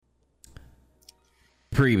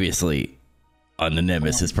Previously on the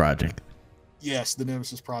Nemesis Project. Yes, the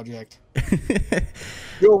Nemesis Project.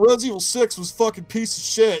 Yo, Resident Evil 6 was fucking piece of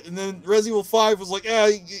shit, and then Resident Evil 5 was like,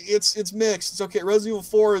 it's mixed. It's okay. Resident Evil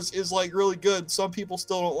 4 is like really good. Some people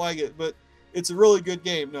still don't like it, but it's a really good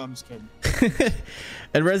game. No, I'm just kidding.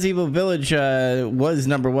 And Resident Evil Village was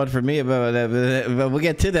number one for me, but we'll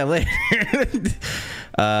get to that later.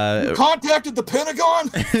 You contacted the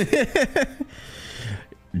Pentagon?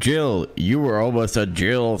 Jill, you were almost a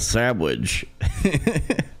Jill sandwich.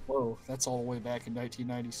 Whoa, that's all the way back in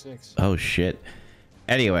 1996. Oh, shit.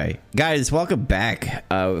 Anyway, guys, welcome back.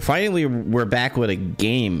 Finally, we're back with a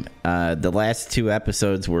game. The last two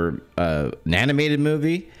episodes were an animated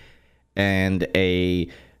movie and a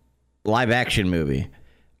live-action movie,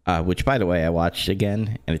 which, by the way, I watched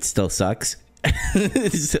again, and it still sucks.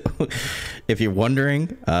 So, if you're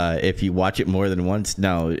wondering, if you watch it more than once,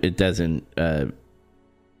 no, it doesn't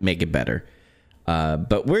make it better.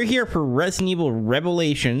 But we're here for Resident Evil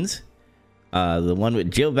Revelations, the one with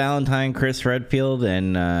Jill Valentine, Chris Redfield,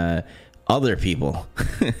 and other people.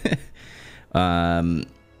 And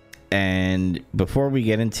before we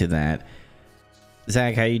get into that,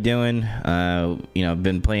 Zach, how you doing?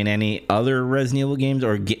 Been playing any other Resident Evil games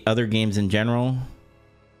or other games in general?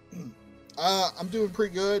 I'm doing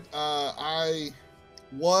pretty good. I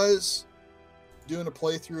was doing a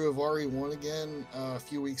playthrough of RE1 again a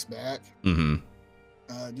few weeks back. Mm-hmm.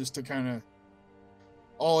 Just to kind of,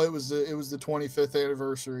 it was the 25th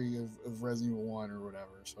anniversary of Resident Evil 1 or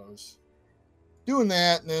whatever. So I was doing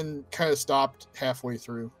that and then kind of stopped halfway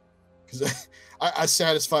through because I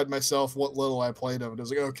satisfied myself what little I played of it. I was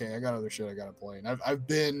like, okay, I got other shit I got to play. And I've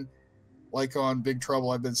been like on Big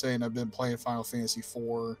Trouble. I've been saying I've been playing Final Fantasy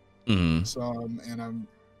 4. Mm-hmm. Some, and I'm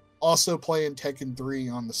also playing Tekken 3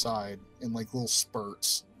 on the side in like little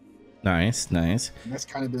spurts. Nice. And that's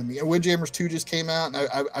kind of been me. And Windjammers 2 just came out,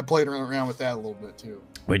 and I played around with that a little bit too.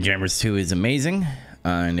 Windjammers 2 is amazing.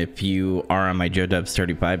 And if you are on my Joe Dubs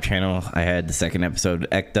 35 channel, I had the second episode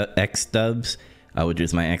of X Dubs, which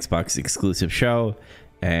is my Xbox exclusive show.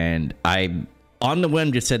 And I, on the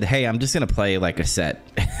whim, just said, hey, I'm just going to play like a set.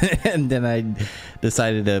 And then I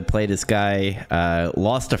decided to play this guy,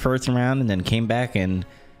 lost the first round, and then came back and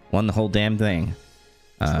won the whole damn thing.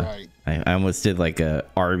 That's right. I almost did like a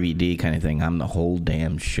RVD kind of thing. I'm the whole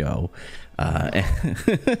damn show.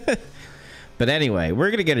 But anyway, we're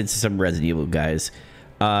going to get into some Resident Evil, guys.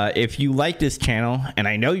 If you like this channel, and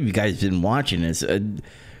I know you guys have been watching this, the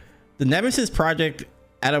Nemesis Project,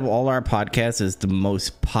 out of all our podcasts, is the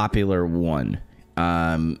most popular one.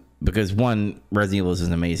 Because one, Resident Evil is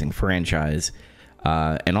an amazing franchise.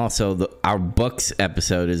 And also our books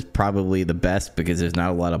episode is probably the best because there's not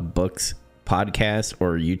a lot of books podcast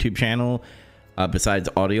or YouTube channel besides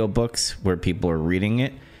audiobooks where people are reading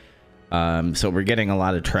it. So we're getting a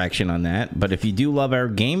lot of traction on that. But if you do love our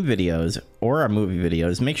game videos or our movie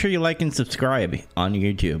videos, make sure you like and subscribe on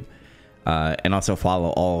YouTube. And also follow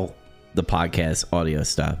all the podcast audio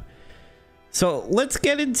stuff. So let's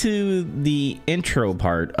get into the intro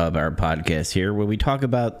part of our podcast here, where we talk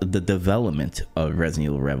about the development of Resident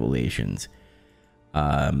Evil Revelations.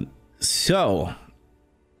 So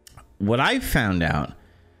what I found out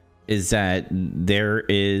is that there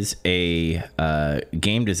is a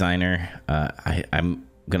game designer. I'm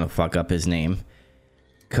going to fuck up his name.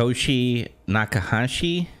 Koshi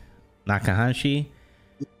Nakahashi.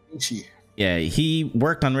 Yeah, he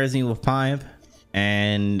worked on Resident Evil 5.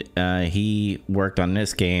 And he worked on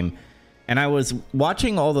this game, and I was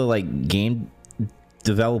watching all the like game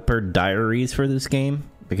developer diaries for this game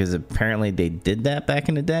because apparently they did that back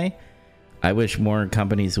in the day. I wish more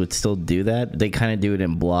companies would still do that. They kind of do it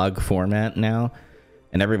in blog format now,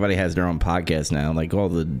 and everybody has their own podcast now, like all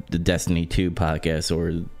the Destiny 2 podcasts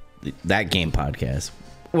or that game podcast,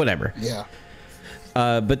 whatever. Yeah.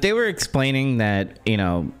 But they were explaining that,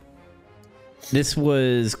 this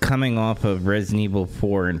was coming off of Resident Evil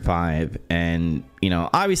 4 and 5, and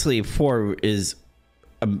obviously 4 is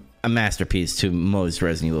a masterpiece to most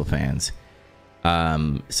Resident Evil fans.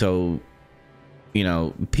 So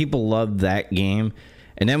people love that game,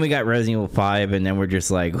 and then we got Resident Evil 5, and then we're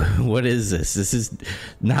just like, what is this? This is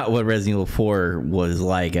not what Resident Evil 4 was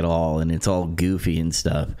like at all, and it's all goofy and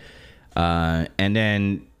stuff. And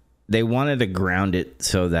then they wanted to ground it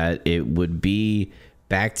so that it would be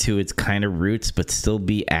back to its kind of roots, but still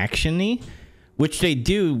be action-y, which they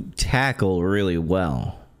do tackle really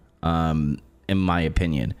well, in my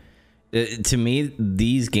opinion. To me,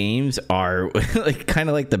 these games are like kind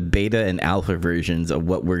of like the beta and alpha versions of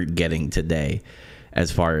what we're getting today,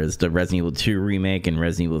 as far as the Resident Evil 2 remake and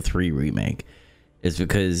Resident Evil 3 remake, is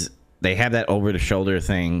because they have that over-the-shoulder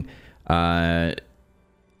thing.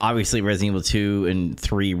 obviously Resident Evil 2 and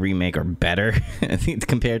 3 remake are better, I think,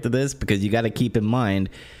 compared to this, because you got to keep in mind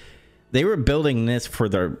they were building this for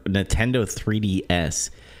the Nintendo 3DS,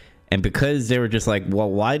 and because they were just like, well,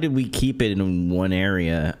 why did we keep it in one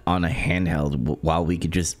area on a handheld while we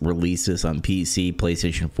could just release this on PC,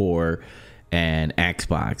 PlayStation 4, and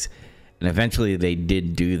Xbox? And eventually they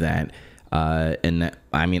did do that. And that,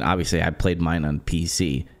 I mean, obviously I played mine on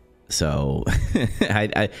PC. So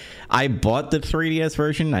I bought the 3DS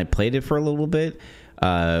version. I played it for a little bit.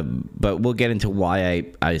 But we'll get into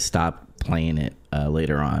why I stopped playing it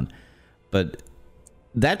later on. But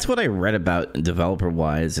that's what I read about developer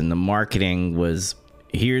wise. And the marketing was,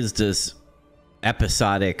 here's this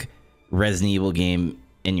episodic Resident Evil game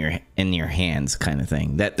in your hands kind of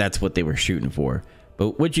thing. That's what they were shooting for.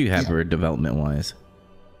 But what'd you have for development wise?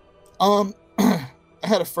 I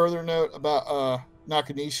had a further note about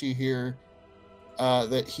Nakanishi here,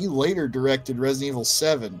 that he later directed Resident Evil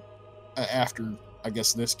 7 after, I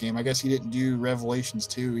guess, this game. I guess he didn't do Revelations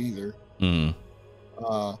 2 either.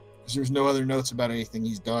 Because there's no other notes about anything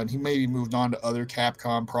he's done. He maybe moved on to other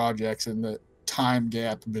Capcom projects in the time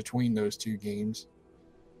gap between those two games.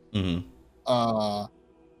 There were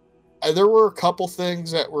a couple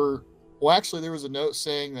things that were... Well, actually, there was a note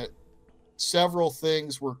saying that several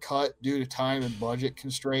things were cut due to time and budget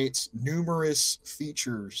constraints. Numerous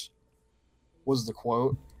features was the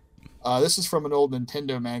quote. This is from an old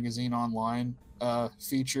Nintendo Magazine Online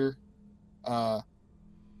feature.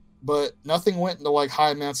 But nothing went into like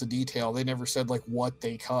high amounts of detail. They never said like what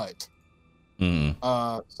they cut.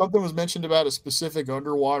 Something was mentioned about a specific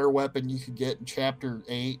underwater weapon you could get in Chapter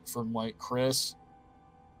 8 from like Chris.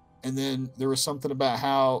 And then there was something about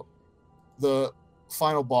how the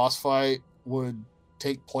final boss fight would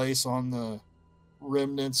take place on the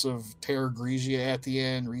remnants of Terra Grigia at the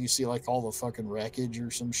end, where you see like all the fucking wreckage or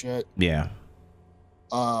some shit. Yeah.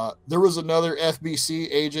 There was another FBC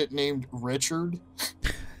agent named Richard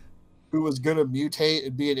who was going to mutate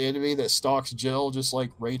and be an enemy that stalks Jill just like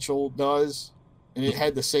Rachel does. And it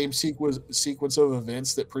had the same sequence of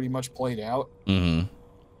events that pretty much played out.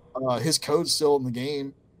 His code's still in the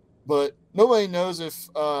game, but nobody knows if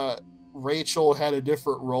Rachel had a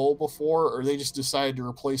different role before, or they just decided to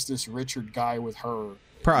replace this Richard guy with her.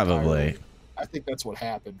 Probably. I think that's what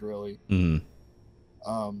happened, really.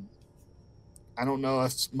 I don't know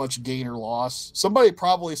if it's much gain or loss. Somebody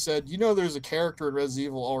probably said, there's a character in Resident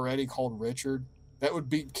Evil already called Richard. That would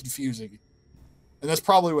be confusing. And that's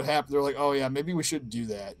probably what happened. They're like, oh yeah, maybe we shouldn't do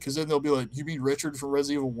that. Because then they'll be like, you mean Richard from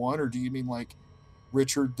Resident Evil 1? Or do you mean like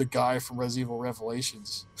Richard, the guy from Resident Evil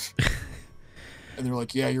Revelations? And they're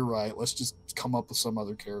like, yeah, you're right. Let's just come up with some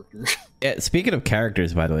other character. Yeah, speaking of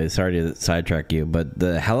characters, by the way, sorry to sidetrack you, but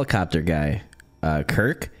the helicopter guy,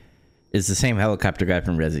 Kirk, is the same helicopter guy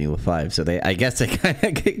from Resident Evil 5. So I guess they kind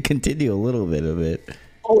of continue a little bit of it.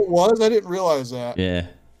 Oh, it was? I didn't realize that. Yeah.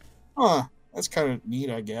 Huh. That's kind of neat,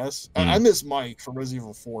 I guess. I miss Mike from Resident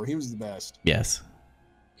Evil 4. He was the best. Yes.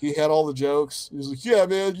 He had all the jokes. He was like, yeah,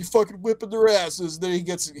 man, you fucking whipping their asses. Then he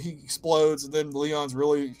explodes, and then Leon's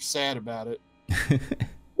really sad about it.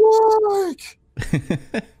 Mike!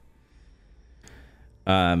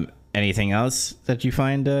 Anything else that you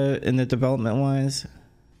find in the development wise?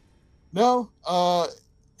 No.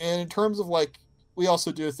 And in terms of like, we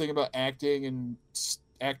also do a thing about acting and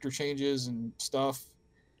actor changes and stuff.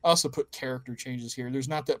 I also put character changes here. There's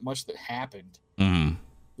not that much that happened.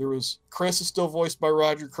 There was Chris is still voiced by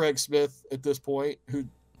Roger Craig Smith at this point, who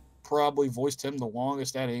probably voiced him the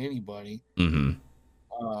longest out of anybody.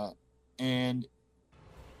 And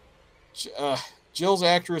Jill's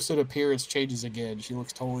actress and appearance changes again. She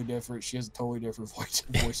looks totally different. She has a totally different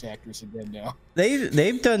voice actress again now.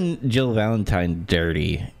 They've done Jill Valentine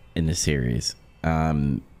dirty in the series.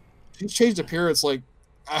 She's changed appearance. Like,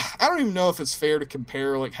 I don't even know if it's fair to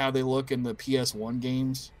compare like how they look in the PS1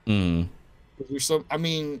 games. There's some. I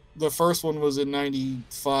mean, the first one was in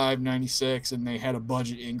 95, 96, and they had a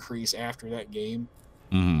budget increase after that game.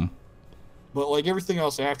 But like everything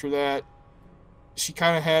else after that, she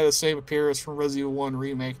kind of had the same appearance from Resident Evil 1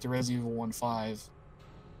 Remake to Resident Evil 1 5.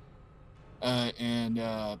 And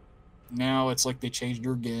now it's like they changed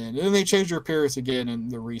her again. And then they changed her appearance again in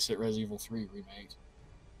the recent Resident Evil 3 Remake.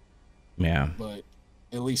 Yeah. But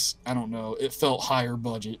at least, I don't know, it felt higher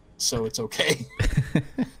budget, so it's okay.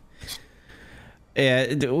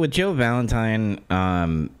 Yeah, with Jill Valentine,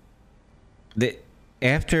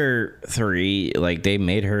 after 3, like, they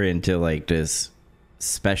made her into, like, this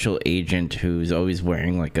special agent who's always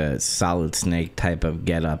wearing, like, a Solid Snake type of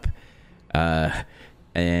getup.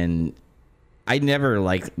 And I never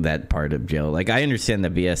liked that part of Jill. Like, I understand the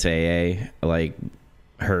BSAA, like,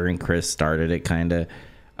 her and Chris started it, kind of.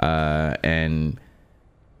 and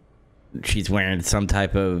she's wearing some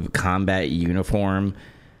type of combat uniform.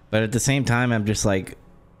 But at the same time, I'm just like,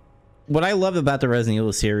 what I love about the Resident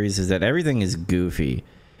Evil series is that everything is goofy.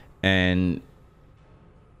 And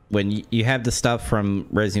when you have the stuff from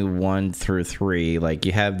Resident Evil 1 through 3, like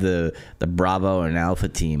you have the Bravo and Alpha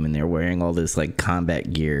team, and they're wearing all this like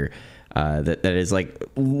combat gear that is like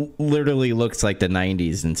literally looks like the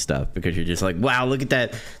 90s and stuff, because you're just like, wow, look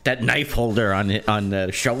at that knife holder on the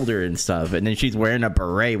shoulder and stuff, and then she's wearing a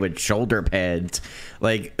beret with shoulder pads.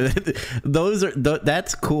 Like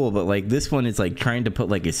that's cool, but like this one is like trying to put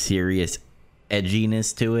like a serious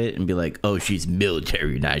edginess to it and be like, oh, she's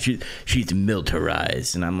military now, she's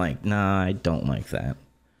militarized, and I'm like, nah, I don't like that.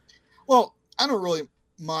 Well, I don't really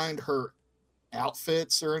mind her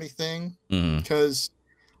outfits or anything, because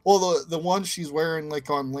well, the one she's wearing like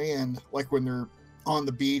on land, like when they're on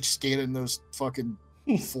the beach scanning those fucking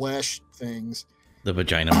flesh things, the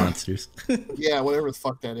vagina monsters. Yeah, whatever the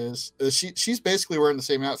fuck that is. She's basically wearing the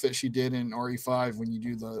same outfit she did in RE5 when you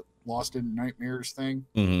do the Lost in Nightmares thing.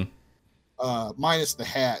 Minus the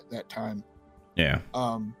hat that time. Yeah.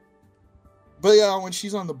 But yeah, when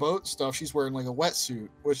she's on the boat and stuff, she's wearing like a wetsuit,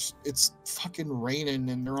 which it's fucking raining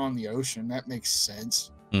and they're on the ocean. That makes sense.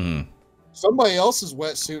 Somebody else's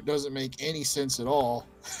wetsuit doesn't make any sense at all.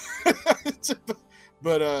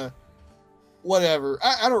 But whatever.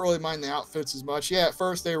 I don't really mind the outfits as much. Yeah, at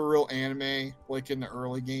first they were real anime, like in the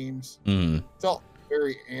early games. Felt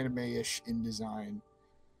very anime-ish in design.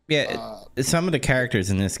 Yeah, some of the characters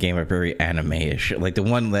in this game are very anime-ish. Like the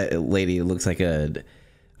one lady looks like a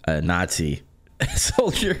Nazi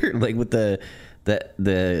soldier, like with the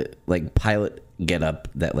like pilot getup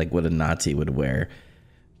that like what a Nazi would wear.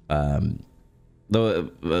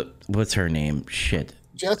 What's her name? Shit.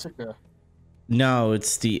 Jessica. No,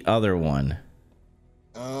 it's the other one.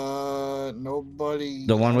 Nobody.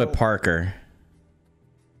 The one with Parker.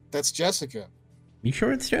 That's Jessica. You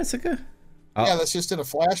sure it's Jessica? Yeah, that's just in a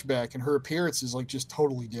flashback, and her appearance is like just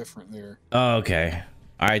totally different there. Oh, okay.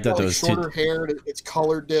 I thought that was shorter hair. It's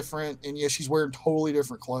colored different, and yeah, she's wearing totally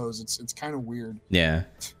different clothes. It's kind of weird. Yeah.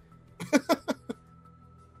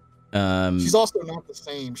 She's also not the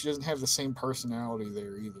same. She doesn't have the same personality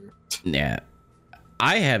there either. Yeah.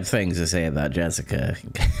 I have things to say about Jessica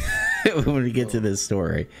when we get to this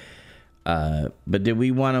story. But did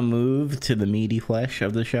we want to move to the meaty flesh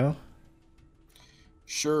of the show?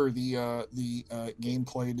 Sure, the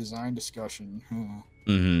gameplay design discussion.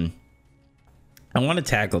 I want to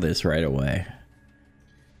tackle this right away.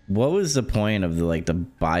 What was the point of the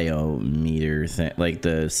biometer thing, like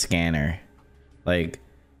the scanner? Like,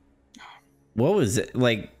 what was it?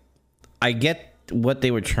 Like, I get what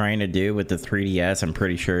they were trying to do with the 3DS. I'm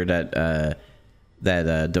pretty sure that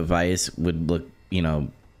that device would look,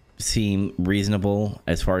 seem reasonable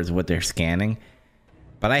as far as what they're scanning.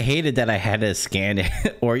 But I hated that I had to scan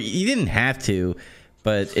it, or you didn't have to,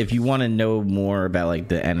 but if you want to know more about like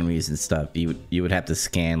the enemies and stuff, you would have to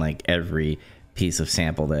scan like every piece of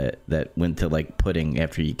sample that went to like pudding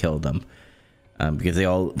after you killed them, because they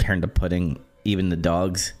all turned to pudding. Even the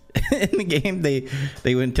dogs in the game,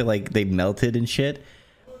 they went to like, they melted and shit.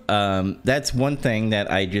 That's one thing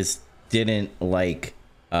that I just didn't like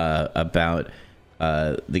about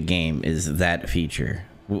the game, is that feature.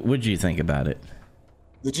 What'd you think about it?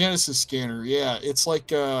 The Genesis scanner, yeah, it's like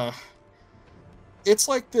this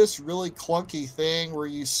really clunky thing where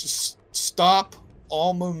you stop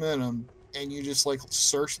all momentum and you just like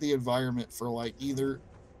search the environment for like either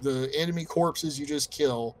the enemy corpses you just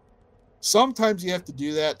kill. Sometimes you have to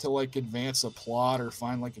do that to like advance a plot or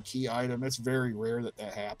find like a key item. It's very rare that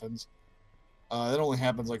happens. It only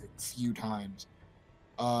happens like a few times.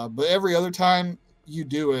 But every other time you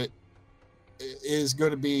do it is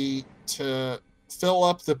going to be to fill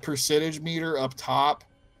up the percentage meter up top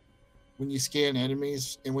when you scan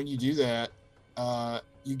enemies, and when you do that,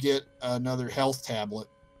 you get another health tablet,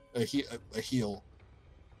 a heal,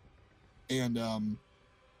 and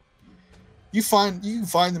you can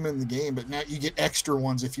find them in the game, but now you get extra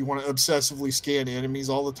ones if you want to obsessively scan enemies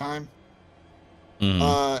all the time.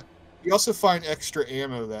 You also find extra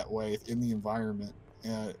ammo that way in the environment,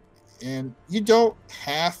 and you don't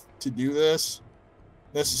have to do this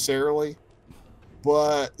necessarily,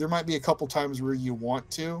 but there might be a couple times where you want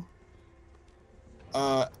to.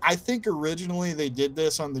 I think originally they did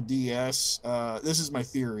this on the DS. This is my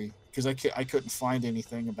theory, because I couldn't find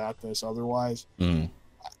anything about this otherwise. I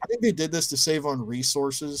think they did this to save on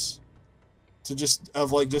resources, to just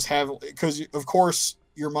have, because of course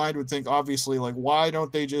your mind would think, obviously, like, why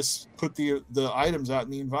don't they just put the items out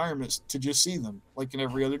in the environments to just see them like in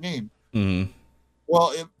every other game?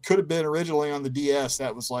 Well, it could have been originally on the DS.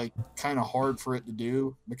 That was like kind of hard for it to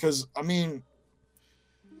do because I mean,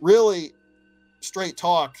 really, straight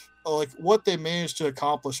talk, like what they managed to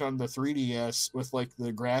accomplish on the 3DS with like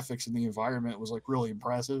the graphics and the environment was like really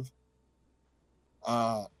impressive.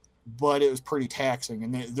 But it was pretty taxing,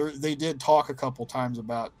 and they did talk a couple times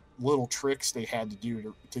about little tricks they had to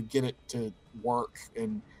do to get it to work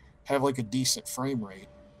and have like a decent frame rate.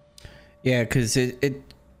 Yeah, because it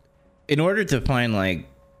in order to find like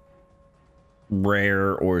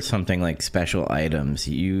rare or something like special items,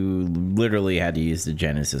 you literally had to use the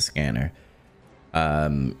Genesis scanner.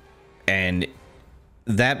 And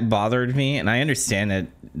that bothered me, and I understand that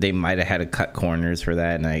they might have had to cut corners for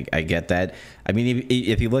that, and I get that. I mean,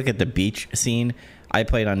 if you look at the beach scene, I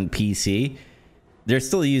played on PC. They're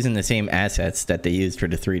still using the same assets that they used for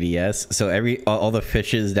the 3DS. So all the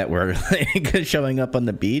fishes that were like showing up on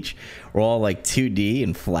the beach were all like 2D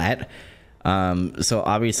and flat. So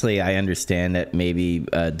obviously, I understand that maybe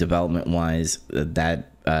development-wise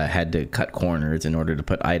that had to cut corners in order to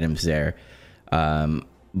put items there.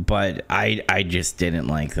 But I just didn't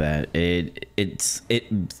like that. It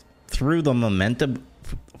threw the momentum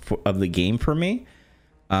of the game for me.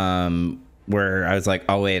 Where I was like,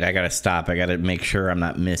 oh wait, I gotta stop. I gotta make sure I'm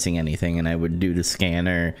not missing anything, and I would do the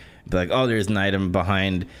scanner, be like, oh, there's an item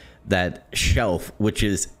behind that shelf, which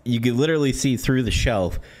is you could literally see through the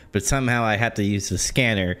shelf, but somehow I have to use the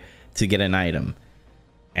scanner to get an item,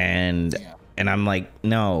 and I'm like,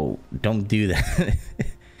 no, don't do that.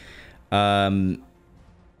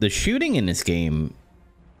 The shooting in this game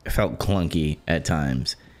felt clunky at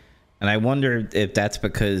times. And I wonder if that's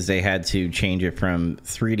because they had to change it from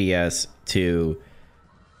 3DS to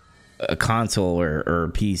a console or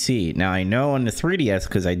PC. Now, I know on the 3DS,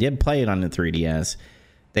 because I did play it on the 3DS,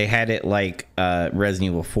 they had it like Resident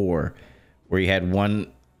Evil 4, where you had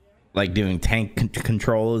one like doing tank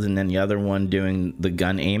controls and then the other one doing the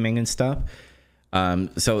gun aiming and stuff.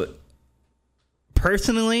 So,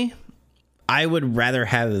 personally, I would rather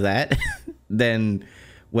have that than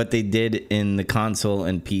what they did in the console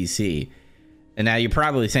and PC. And now you're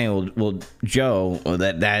probably saying, well, Joe,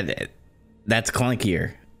 that's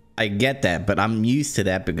clunkier. I get that, but I'm used to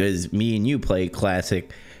that because me and you play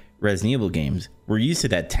classic Resident Evil games. We're used to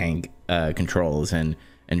that tank controls and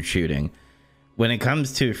shooting. When it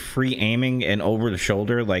comes to free aiming and over the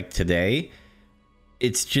shoulder like today,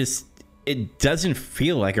 it doesn't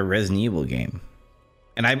feel like a Resident Evil game.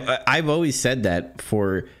 And I've always said that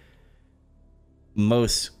for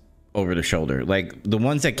most over the shoulder, like the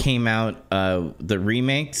ones that came out, the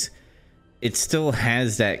remakes, it still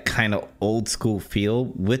has that kind of old school feel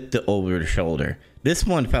with the over the shoulder. This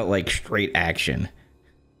one felt like straight action.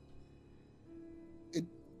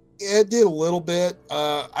 It did a little bit.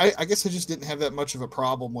 I guess I just didn't have that much of a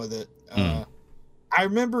problem with it. I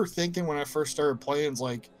remember thinking when I first started playing, it's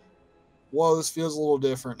like, whoa, this feels a little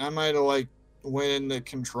different. I might have like went in the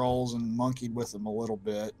controls and monkeyed with them a little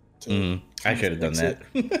bit. I should have done that.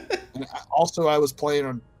 And also, I was playing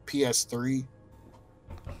on PS3.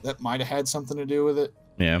 That might have had something to do with it.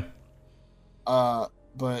 Yeah.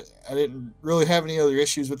 But I didn't really have any other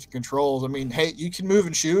issues with the controls. I mean, hey, you can move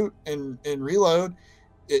and shoot and reload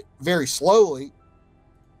it very slowly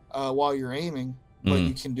while you're aiming, but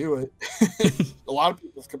you can do it. A lot of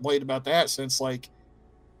people have complained about that since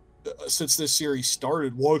this series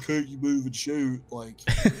started. Why can't you move and shoot? Like,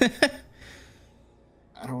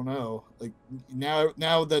 I don't know. Like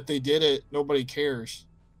now that they did it, nobody cares.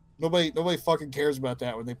 Nobody fucking cares about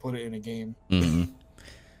that when they put it in a game.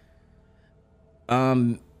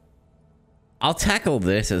 I'll tackle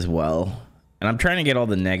this as well, and I'm trying to get all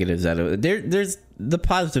the negatives out of it. There's the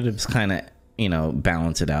positives, kind of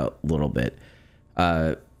balance it out a little bit.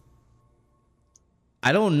 I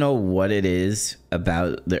don't know what it is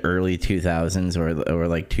about the early 2000s or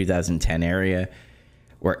like 2010 area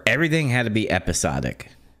where everything had to be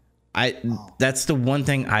episodic. That's the one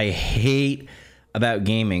thing I hate about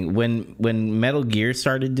gaming. When Metal Gear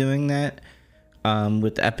started doing that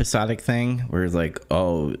with the episodic thing, where it's like,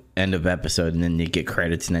 oh, end of episode, and then you get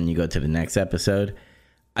credits, and then you go to the next episode.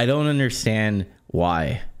 I don't understand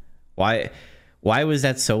why. Why was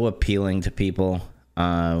that so appealing to people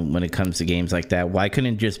when it comes to games like that? Why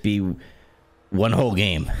couldn't it just be one whole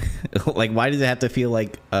game? Like, why does it have to feel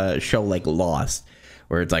like a show like Lost,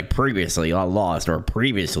 where it's like previously on Lost or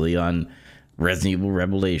previously on Resident Evil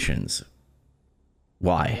Revelations?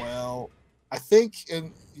 Why? Well, I think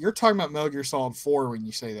you're talking about Metal Gear Solid 4 when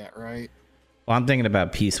you say that, right? Well, I'm thinking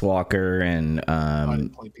about Peace Walker and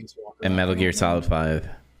Peace Walker, and Metal Gear Solid 5.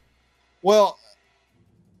 Well,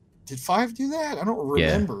 did 5 do that? I don't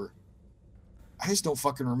remember. I just don't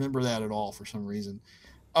fucking remember that at all for some reason.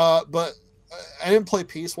 But I didn't play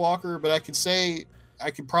Peace Walker, but I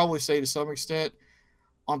could probably say to some extent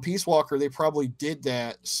on Peace Walker they probably did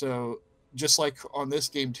that. So just like on this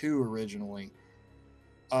game too originally,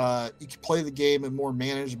 you can play the game in more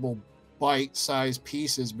manageable bite-sized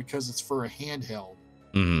pieces because it's for a handheld.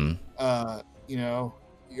 You know,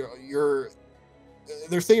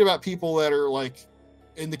 they're thinking about people that are like,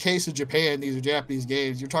 in the case of Japan, these are Japanese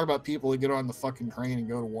games. You're talking about people that get on the fucking train and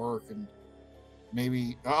go to work, and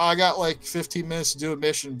maybe I got like 15 minutes to do a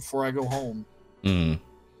mission before I go home. And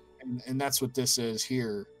that's what this is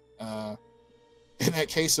here. In that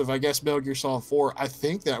case of, I guess, Metal Gear Solid 4, I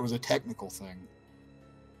think that was a technical thing.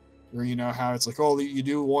 Where you know how it's like, oh,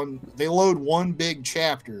 they load one big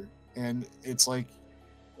chapter, and it's like,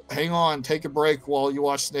 hang on, take a break while you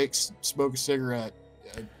watch Snakes smoke a cigarette.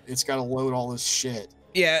 It's got to load all this shit.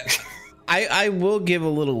 Yeah, I will give a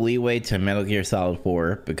little leeway to Metal Gear Solid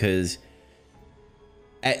 4 because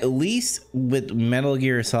at least with Metal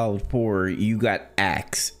Gear Solid 4, you got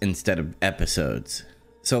acts instead of episodes.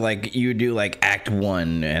 So like you do like Act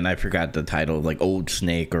 1, and I forgot the title, like Old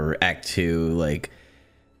Snake, or Act 2, like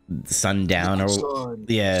Sundown, or Sun,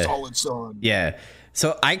 yeah, Solid Sun. Yeah.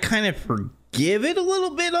 So I kind of forgive it a little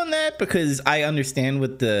bit on that because I understand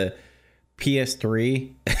with the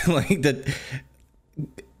PS3, like the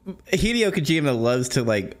Hideo Kojima loves to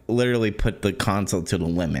like literally put the console to the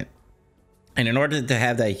limit, and in order to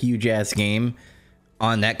have that huge ass game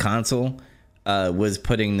on that console, was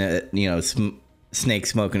putting the Snake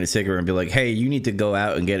smoking a cigarette and be like, hey, you need to go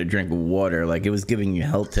out and get a drink of water. Like it was giving you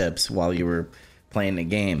health tips while you were playing the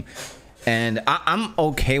game, and I'm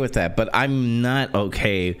okay with that, but I'm not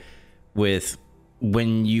okay with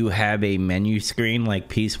when you have a menu screen like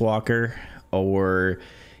Peace Walker, or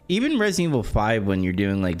even Resident Evil 5 when you're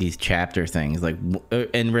doing like these chapter things, like,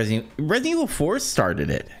 and Resident Evil 4 started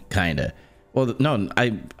it, kind of. Well, no,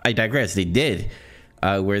 I digress. They did,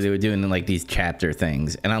 where they were doing like these chapter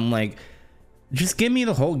things, and I'm like, just give me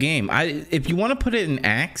the whole game. If you want to put it in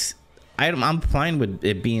acts, I'm fine with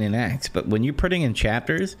it being in acts, but when you're putting in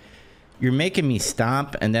chapters, you're making me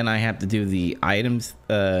stop, and then I have to do the items,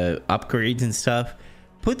 upgrades and stuff.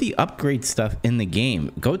 Put the upgrade stuff in the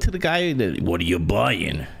game. Go to the guy that, what are you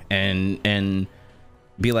buying? And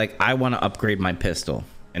be like, I want to upgrade my pistol.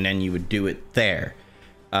 And then you would do it there.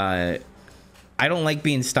 I don't like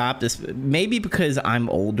being stopped. Maybe because I'm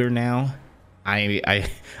older now.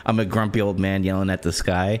 I'm a grumpy old man yelling at the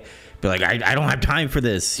sky. Be like, I don't have time for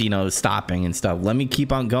this, stopping and stuff. Let me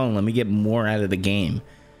keep on going. Let me get more out of the game.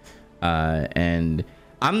 And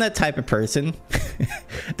I'm that type of person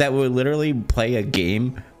that would literally play a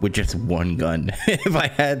game with just one gun if I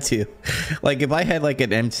had to. Like if I had like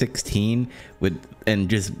an M16 and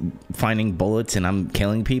just finding bullets and I'm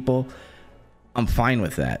killing people, I'm fine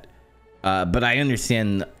with that. But I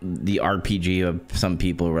understand the RPG of some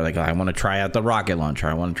people who are like, oh, I want to try out the rocket launcher.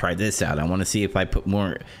 I want to try this out. I want to see if I put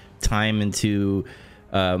more time into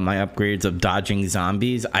my upgrades of dodging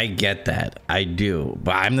zombies. I get that. I do.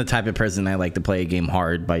 But I'm the type of person I like to play a game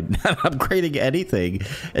hard by not upgrading anything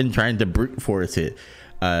and trying to brute force it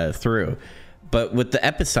through. But with the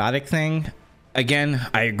episodic thing, again,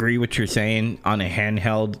 I agree what you're saying. On a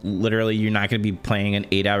handheld, literally, you're not going to be playing an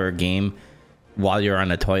 8-hour game while you're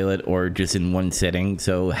on a toilet or just in one sitting.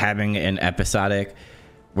 So having an episodic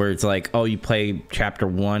where it's like, oh, you play chapter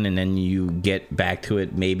 1 and then you get back to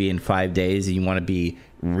it maybe in 5 days and you want to be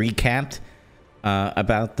recapped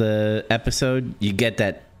about the episode, you get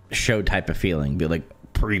that show type of feeling, be like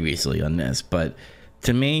previously on this. But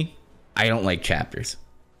to me, I don't like chapters.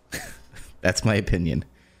 That's my opinion.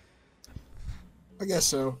 I guess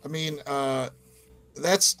so. I mean, I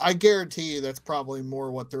guarantee you that's probably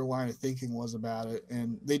more what their line of thinking was about it.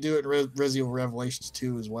 And they do it in Resident Evil Revelations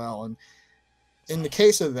 2 as well. And in the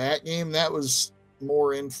case of that game, that was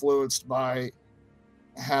more influenced by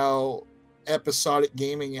how episodic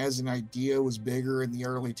gaming as an idea was bigger in the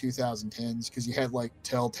early 2010s, because you had like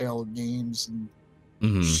Telltale Games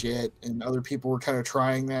and shit, and other people were kind of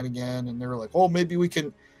trying that again, and they were like, oh, maybe we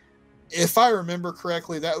can. If I remember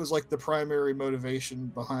correctly, that was like the primary motivation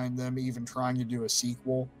behind them even trying to do a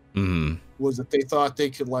sequel, was that they thought they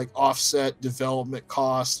could like offset development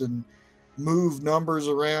costs and move numbers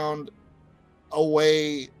around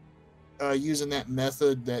away using that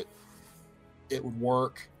method, that it would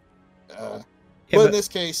work. But in this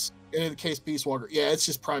case, in the case Peace Walker, yeah, it's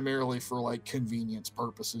just primarily for like convenience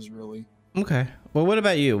purposes, really. Okay. Well, what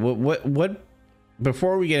about you? What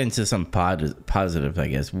before we get into some positive, I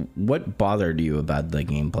guess, what bothered you about the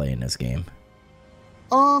gameplay in this game?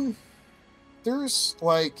 There's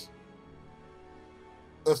like,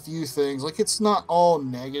 a few things. Like, it's not all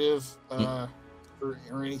negative or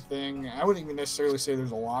anything. I wouldn't even necessarily say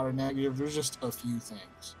there's a lot of negative. There's just a few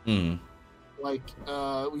things. Mm. Like,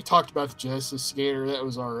 we talked about the Genesis Skater. That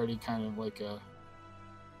was already kind of like a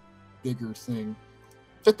bigger thing.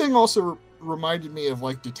 That thing also reminded me of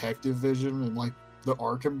like Detective Vision and like the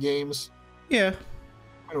Arkham games. Yeah.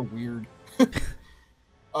 Kind of weird.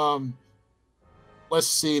 Let's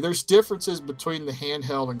see. There's differences between the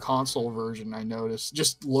handheld and console version, I noticed,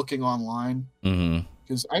 just looking online.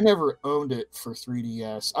 Because I never owned it for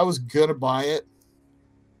 3DS. I was going to buy it,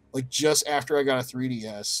 like, just after I got a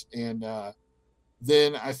 3DS. And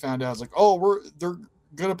then I found out, I was like, oh, they're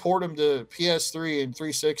going to port them to PS3 and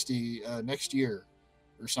 360 next year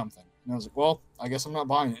or something. And I was like, well, I guess I'm not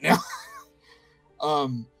buying it now.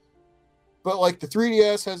 But, like, the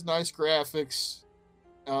 3DS has nice graphics.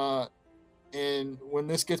 And when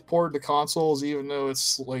this gets ported to consoles, even though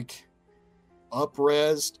it's like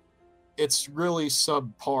up-resed, it's really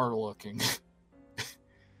subpar looking.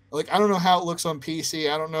 Like, I don't know how it looks on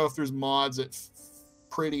PC. I don't know if there's mods that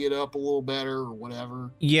pretty it up a little better or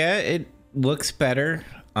whatever. Yeah, it looks better.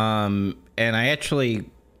 And I actually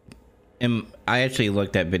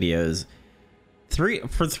looked at videos. For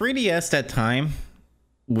 3DS that time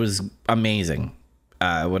was amazing.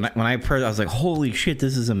 When I first, I was like, holy shit,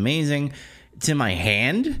 this is amazing. It's in my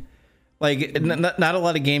hand. Like, not a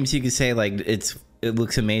lot of games you could say like it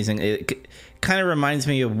looks amazing. It kind of reminds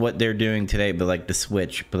me of what they're doing today, but like the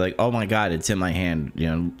Switch. But like, oh my god, it's in my hand. You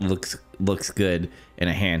know, looks good in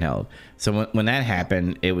a handheld. So when that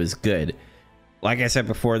happened, it was good. Like I said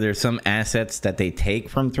before, there's some assets that they take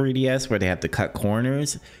from 3DS where they have to cut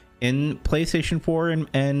corners in PlayStation 4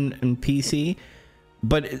 and PC,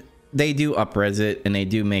 but they do up-res it and they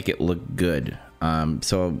do make it look good.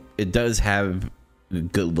 So it does have a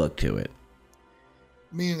good look to it.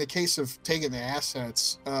 I mean, in the case of taking the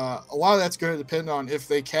assets, a lot of that's going to depend on if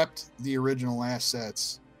they kept the original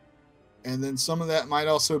assets. And then some of that might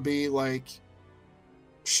also be like,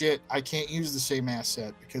 shit, I can't use the same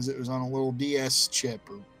asset because it was on a little DS chip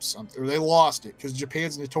or something. Or they lost it because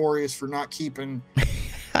Japan's notorious for not keeping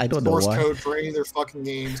I don't know source why. code for any of their fucking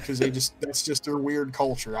games because that's just their weird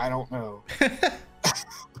culture. I don't know.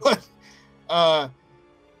 But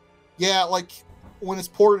yeah, like when it's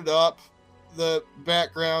ported up, the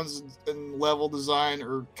backgrounds and level design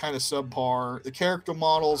are kind of subpar. The character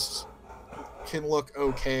models can look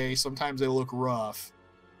okay. Sometimes they look rough.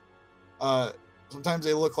 Sometimes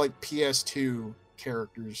they look like PS2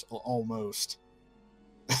 characters almost.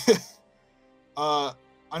 I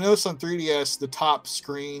noticed on 3DS the top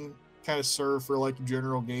screen kind of served for like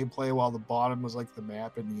general gameplay while the bottom was like the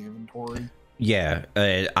map and the inventory. Yeah,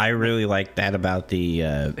 I really like that about the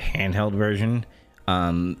handheld version.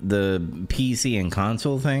 The PC and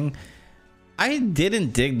console thing, I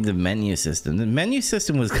didn't dig the menu system. The menu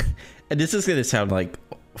system was, and this is gonna sound like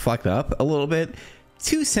fucked up a little bit,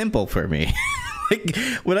 too simple for me. Like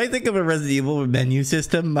when I think of a Resident Evil menu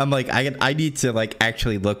system, I'm like, I need to like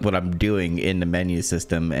actually look what I'm doing in the menu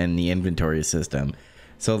system and the inventory system.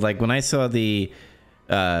 So like when I saw the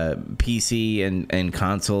PC and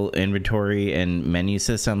console inventory and menu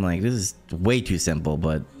system, I'm like, this is way too simple,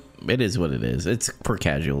 but it is what it is. It's for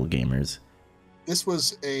casual gamers. This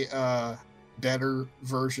was a better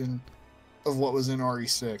version of what was in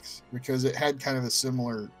RE6 because it had kind of a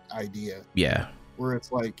similar idea. Yeah. Where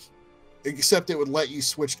it's like, except it would let you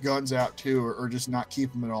switch guns out too, or just not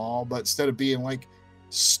keep them at all. But instead of being like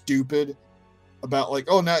stupid about like,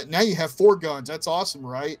 oh, now you have 4 guns. That's awesome,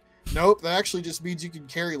 right? Nope, that actually just means you can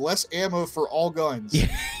carry less ammo for all guns.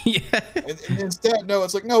 Yeah. And instead, no,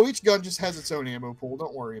 it's like, no, each gun just has its own ammo pool.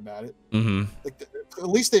 Don't worry about it. Mm-hmm. Like, at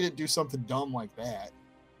least they didn't do something dumb like that.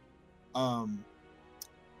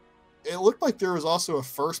 It looked like there was also a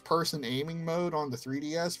first-person aiming mode on the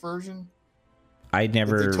 3DS version. I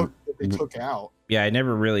never that they took out. Yeah, I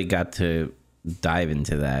never really got to dive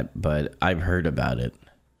into that, but I've heard about it.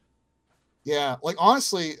 Yeah, like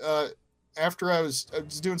honestly, after I was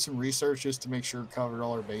doing some research just to make sure I covered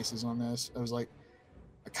all our bases on this, I was like,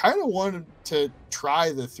 I kind of wanted to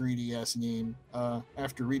try the 3DS game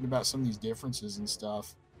after reading about some of these differences and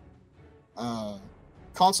stuff.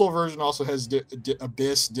 Console version also has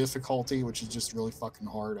Abyss difficulty, which is just really fucking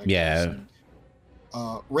hard, I guess. And,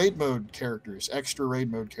 raid mode characters, extra raid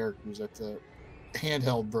mode characters that the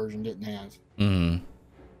handheld version didn't have.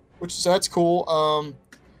 Mm-hmm. So that's cool.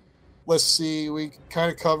 Let's see, we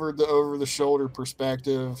kind of covered the over-the-shoulder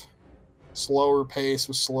perspective, slower pace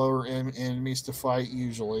with slower enemies to fight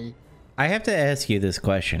usually. I have to ask you this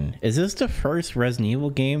question. Is this the first Resident Evil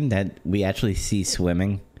game that we actually see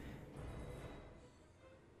swimming?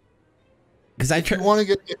 because if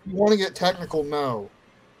you want to get technical, no,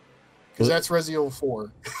 because that's Resident Evil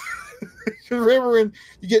 4. Remember when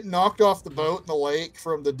you get knocked off the boat in the lake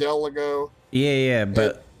from the Delago? Yeah,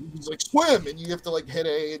 but he's like, swim, and you have to like hit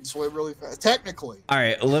A and swim really fast. Technically. All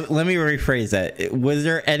right, let me rephrase that. Was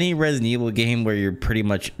there any Resident Evil game where you're pretty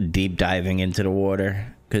much deep diving into the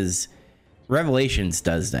water? Because Revelations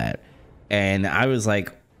does that, and I was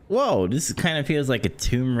like, whoa, this kind of feels like a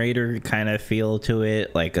Tomb Raider kind of feel to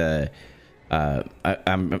it, like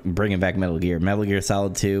I'm bringing back Metal Gear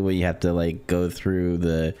Solid 2, where you have to like go through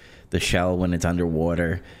the shell when it's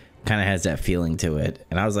underwater. Kind of has that feeling to it,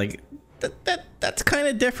 and I was like, that's kind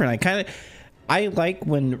of different. I like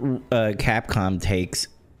when Capcom takes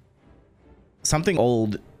something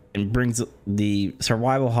old and brings the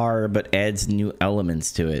survival horror, but adds new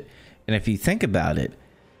elements to it. And if you think about it,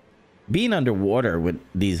 being underwater with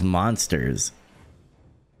these monsters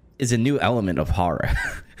is a new element of horror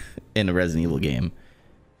in a Resident Evil game.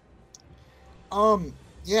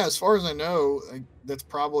 Yeah, as far as I know, that's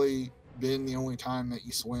probably been the only time that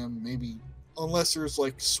you swim. Maybe unless there's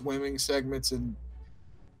like swimming segments in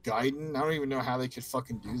Gaiden. I don't even know how they could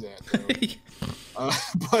fucking do that.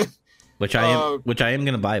 But which I am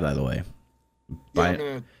gonna buy, by the way.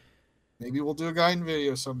 Yeah, maybe we'll do a Gaiden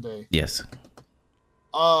video someday. Yes.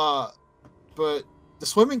 But the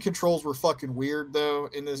swimming controls were fucking weird though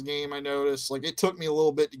in this game. I noticed, like, it took me a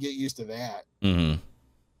little bit to get used to that. Mm-hmm.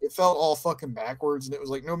 It felt all fucking backwards, and it was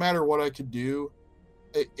like no matter what I could do,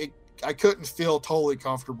 I couldn't feel totally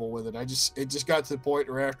comfortable with it. It just got to the point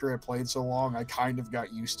where after I played so long, I kind of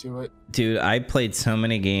got used to it. Dude, I played so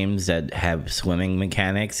many games that have swimming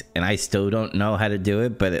mechanics, and I still don't know how to do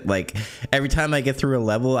it. But like every time I get through a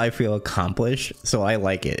level, I feel accomplished. So I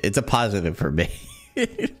like it. It's a positive for me.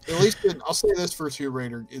 At least I'll say this for Tomb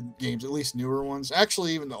Raider games, at least newer ones.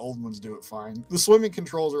 Actually, even the old ones do it fine. The swimming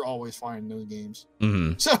controls are always fine in those games.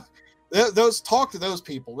 Mm-hmm. So talk to those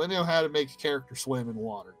people. They know how to make a character swim in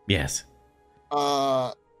water. Yes.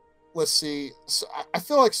 Let's see. So I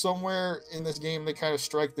feel like somewhere in this game they kind of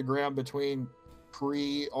strike the ground between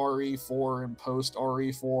pre RE4 and post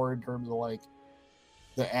RE4 in terms of like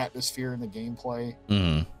the atmosphere and the gameplay.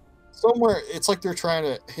 Mm-hmm. Somewhere it's like they're trying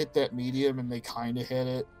to hit that medium and they kind of hit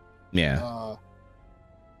it. Yeah.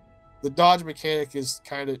 The dodge mechanic is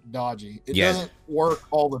kind of dodgy. It doesn't work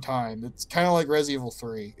all the time. It's kind of like Resident Evil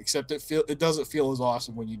 3, except it doesn't feel as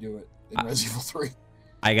awesome when you do it in Resident Evil 3.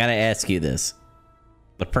 I gotta ask you this: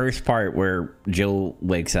 the first part where Jill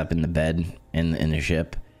wakes up in the bed in the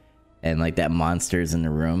ship, and like that monster's in the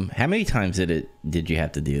room. How many times did you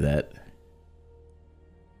have to do that?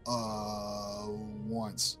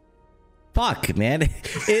 Once. Fuck, man!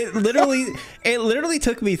 It literally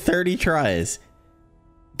took me 30 tries.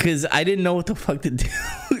 Because I didn't know what the fuck to do.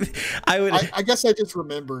 I guess I just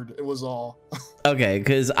remembered. It was all. Okay,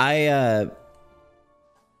 because I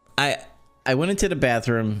went into the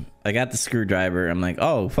bathroom. I got the screwdriver. I'm like,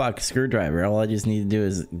 oh fuck, screwdriver. All I just need to do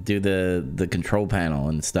is do the control panel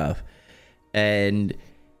and stuff. And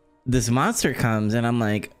this monster comes, and I'm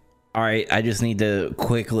like, all right, I just need to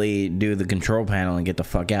quickly do the control panel and get the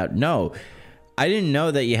fuck out. No. I didn't know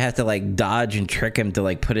that you have to like dodge and trick him to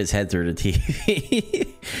like put his head through the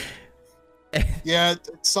TV. Yeah,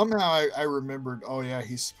 somehow I remembered. Oh yeah,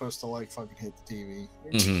 he's supposed to like fucking hit the TV.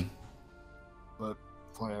 Mm-hmm. But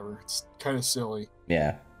whatever, it's kind of silly.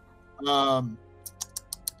 Yeah.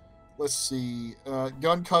 Let's see.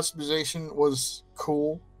 Gun customization was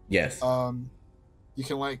cool. Yes. You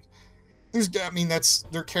can like.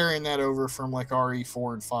 They're carrying that over from like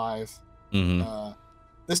RE4 and 5. Mm-hmm.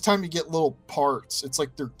 This time you get little parts. It's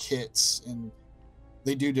like they're kits, and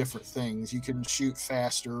they do different things. You can shoot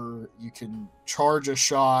faster. You can charge a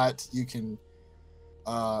shot. You can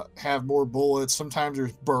have more bullets. Sometimes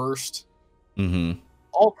there's burst. Mm-hmm.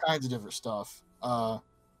 All kinds of different stuff.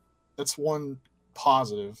 That's one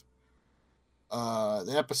positive.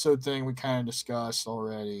 The episode thing we kind of discussed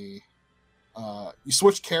already. You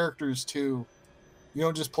switch characters too. You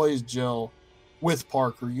don't just play as Jill with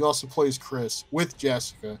Parker. You also play as Chris with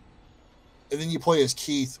Jessica. And then you play as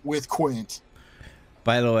Keith with Quint.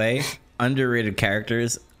 By the way, underrated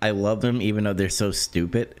characters. I love them even though they're so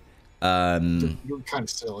stupid. They're kind of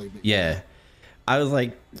silly. But yeah. I was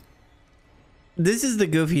like, this is the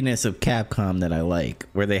goofiness of Capcom that I like,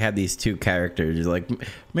 where they have these two characters. Like,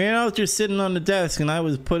 man, I was just sitting on the desk and I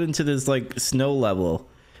was put into this like snow level.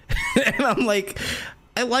 And I'm like,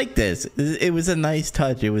 I like this. It was a nice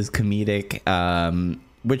touch. It was comedic.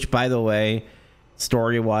 Which, by the way,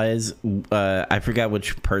 story-wise, I forgot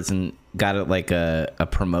which person got it like a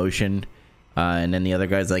promotion, and then the other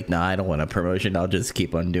guy's like, "Nah, I don't want a promotion. I'll just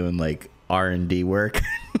keep on doing like R&D work.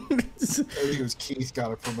 I think it was Keith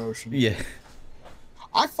got a promotion. Yeah.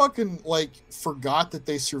 I fucking forgot that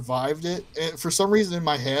they survived it. And for some reason in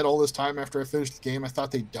my head, all this time after I finished the game, I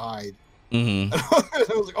thought they died. Mm-hmm.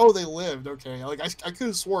 I was like, oh, they lived. Okay, I could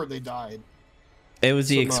have sworn they died. It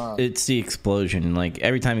was it's the explosion. Like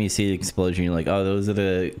every time you see the explosion, you're like, oh, those are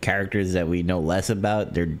the characters that we know less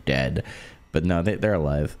about. They're dead, but no, they're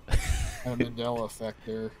alive. A Mandela effect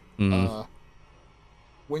there. Mm-hmm.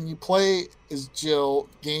 When you play as Jill,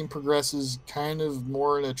 game progresses kind of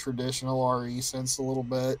more in a traditional RE sense a little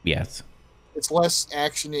bit. Yes. It's less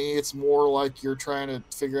actiony. It's more like you're trying to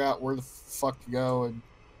figure out where the fuck to go and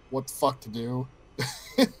what the fuck to do.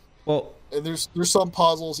 Well, and there's some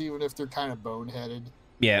puzzles, even if they're kind of boneheaded.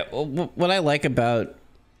 Yeah, well, what I like about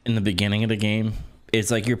in the beginning of the game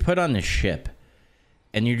is like you're put on this ship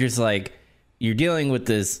and you're just like, you're dealing with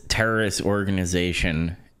this terrorist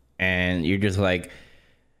organization and you're just like,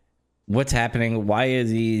 what's happening? Why are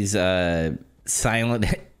these silent...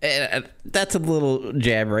 That's a little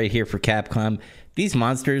jab right here for Capcom. These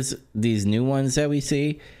monsters, these new ones that we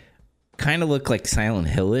see, kind of look like Silent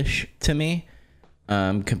Hill-ish to me.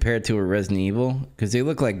 Compared to a Resident Evil, because they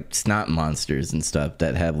look like snot monsters and stuff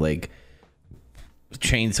that have like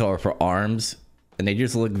chainsaw for arms, and they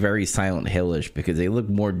just look very Silent Hill-ish because they look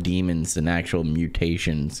more demons than actual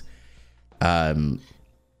mutations. Yeah,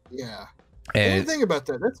 I didn't think about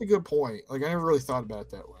that. That's a good point. Like I never really thought about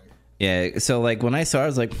it that way. Yeah, so like when I saw it, I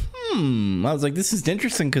was like, I was like, this is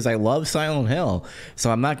interesting because I love Silent Hill, so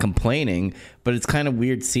I'm not complaining, but it's kind of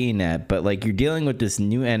weird seeing that. But like you're dealing with this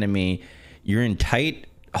new enemy. You're in tight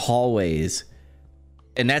hallways,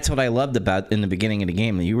 and that's what I loved about in the beginning of the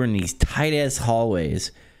game. You were in these tight-ass hallways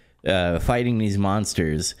fighting these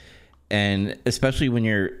monsters, and especially when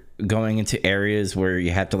you're going into areas where you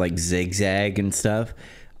have to, like, zigzag and stuff,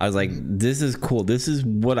 I was like, this is cool. This is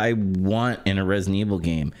what I want in a Resident Evil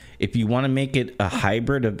game. If you want to make it a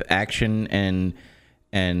hybrid of action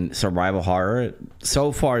and survival horror,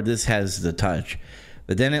 so far this has the touch.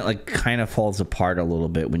 But then it like kind of falls apart a little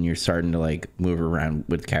bit when you're starting to like move around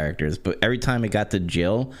with characters. But every time it got to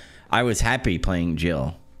Jill, I was happy playing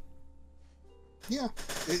Jill. Yeah,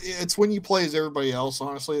 it's when you play as everybody else.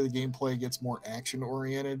 Honestly, the gameplay gets more action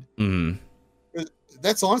oriented.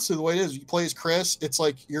 That's honestly the way it is. You play as Chris, it's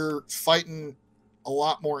like you're fighting a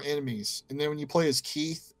lot more enemies, and then when you play as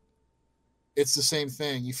Keith, it's the same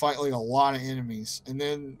thing. You fight like a lot of enemies, and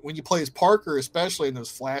then when you play as Parker, especially in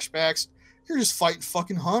those flashbacks, you're just fighting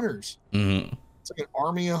fucking hunters. It's like an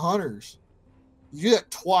army of hunters. You do that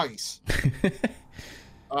twice.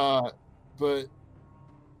 But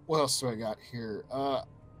what else do I got here?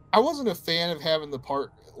 I wasn't a fan of having the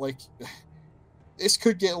part, like, this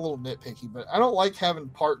could get a little nitpicky, but I don't like having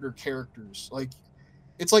partner characters. Like,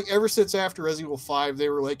 it's like ever since after Resident Evil 5, they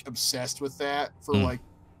were like obsessed with that for like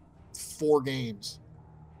 4 games.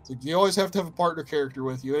 It's like you always have to have a partner character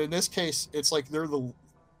with you. And in this case, it's like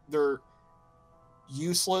they're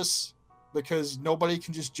useless because nobody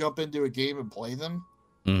can just jump into a game and play them.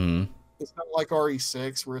 It's not like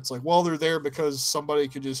RE6 where it's like, well, they're there because somebody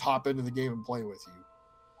could just hop into the game and play with you.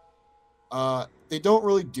 They don't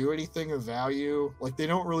really do anything of value. Like, they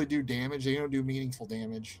don't really do damage. They don't do meaningful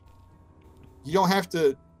damage. You don't have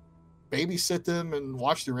to babysit them and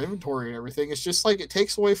watch their inventory and everything. It's just like it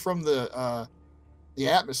takes away from the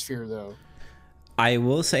atmosphere, though. I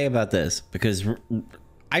will say about this, because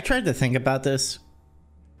I tried to think about this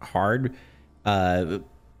hard, but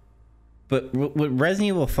with Resident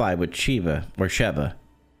Evil 5 with Sheva,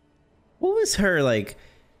 what was her like?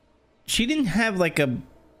 She didn't have like a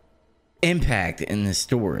impact in the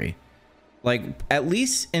story. Like, at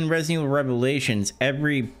least in Resident Evil Revelations,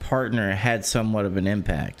 every partner had somewhat of an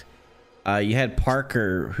impact. You had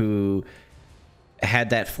Parker, who had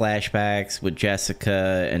that flashbacks with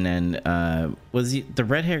Jessica, and then was he the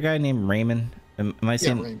red hair guy named Raymond? Am I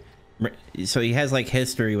saying? Yeah, Raymond. So he has like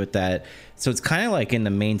history with that. So it's kind of like in the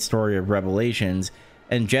main story of Revelations.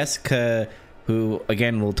 And Jessica, who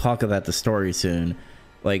again we'll talk about the story soon,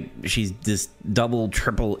 like she's this double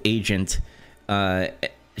triple agent.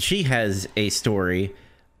 She has a story,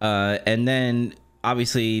 and then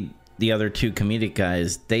obviously the other 2 comedic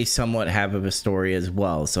guys, they somewhat have a story as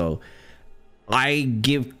well. So I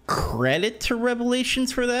give credit to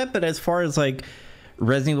Revelations for that. But as far as like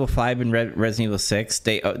Resident Evil 5 and Resident Evil 6,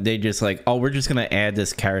 they just like, oh, we're just gonna add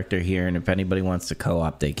this character here, and if anybody wants to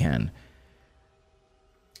co-op, they can.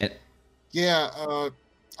 Yeah,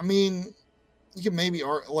 I mean, you can maybe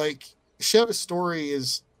like Sheva's story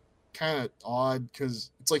is kind of odd because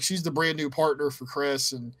it's like she's the brand new partner for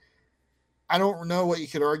Chris, and I don't know what you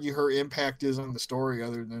could argue her impact is on the story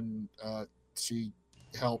other than she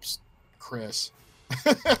helps Chris.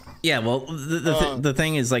 Yeah, well, the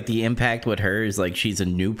thing is, like, the impact with her is, like, she's a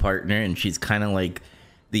new partner, and she's kind of like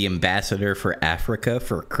the ambassador for Africa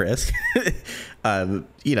for Chris.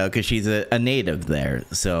 You know, because she's a native there.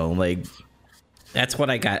 So, like, that's what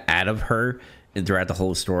I got out of her throughout the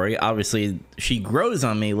whole story. Obviously, she grows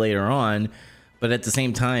on me later on, but at the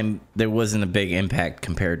same time, there wasn't a big impact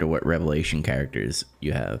compared to what Revelation characters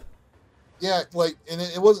you have. Yeah, like, and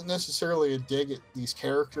it wasn't necessarily a dig at these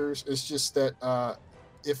characters. It's just that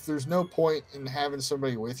if there's no point in having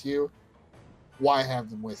somebody with you, why have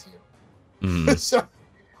them with you? Mm. So,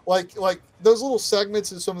 like those little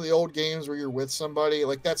segments in some of the old games where you're with somebody,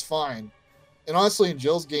 like, that's fine. And honestly, in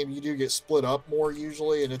Jill's game, you do get split up more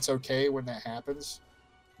usually, and it's okay when that happens.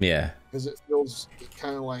 Yeah. Because it feels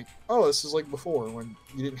kind of like, oh, this is like before when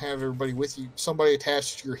you didn't have everybody with you, somebody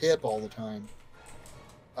attached to your hip all the time.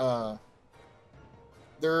 I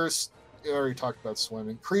already talked about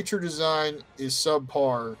swimming. Creature design is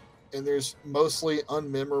subpar, and there's mostly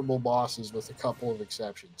unmemorable bosses with a couple of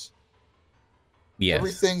exceptions. Yes.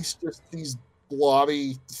 Everything's just these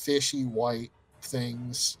blobby, fishy white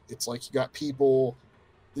things. It's like you got people,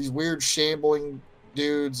 these weird shambling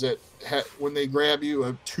dudes that when they grab you,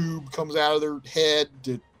 a tube comes out of their head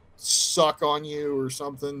to suck on you or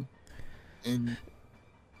something. And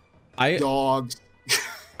dogs.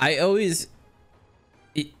 I always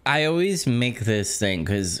make this thing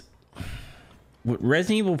because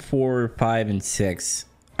Resident Evil 4, 5, and 6,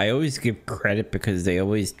 I always give credit because they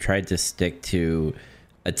always tried to stick to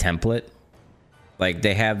a template. Like,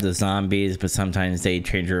 they have the zombies, but sometimes they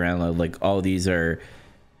change around. Like, oh, these are,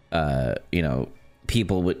 you know,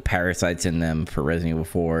 people with parasites in them for Resident Evil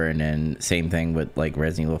 4, and then same thing with, like,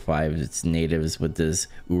 Resident Evil 5. It's natives with this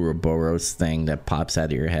Ouroboros thing that pops out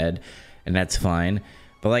of your head, and that's fine.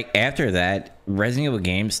 But, like, after that, Resident Evil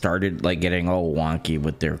games started, like, getting all wonky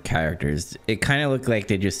with their characters. It kind of looked like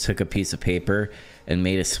they just took a piece of paper and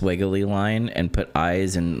made a squiggly line and put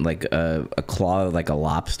eyes and, like, a claw like a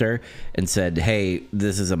lobster and said, hey,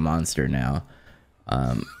 this is a monster now.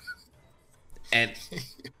 And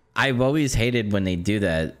I've always hated when they do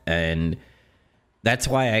that, and that's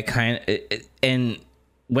why I kind of... And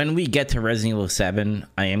when we get to Resident Evil 7,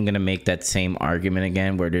 I am going to make that same argument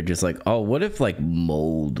again where they're just like, oh, what if, like,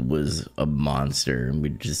 mold was a monster and we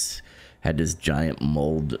just had this giant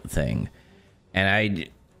mold thing? And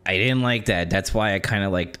I didn't like that. That's why I kind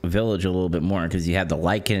of liked Village a little bit more, because you have the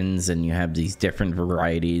lichens and you have these different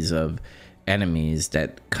varieties of enemies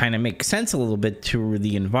that kind of make sense a little bit to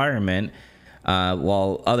the environment,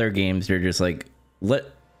 while other games, they're just like,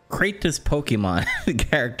 create this Pokemon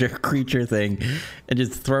character creature thing and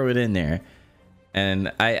just throw it in there.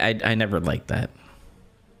 And I never liked that.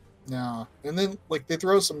 No. And then, like, they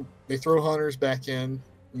throw hunters back in,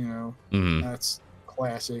 you know. Mm-hmm. That's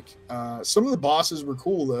classic. Some of the bosses were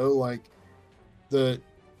cool though, like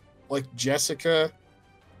Jessica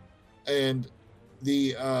and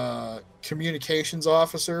the communications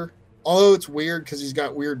officer. Although it's weird because he's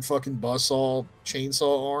got weird fucking buzzsaw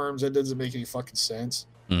chainsaw arms, that doesn't make any fucking sense.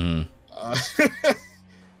 Mm-hmm.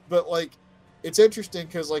 But, like, it's interesting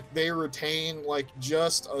because, like, they retain, like,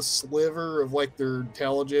 just a sliver of, like, their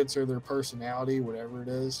intelligence or their personality, whatever it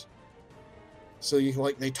is. So you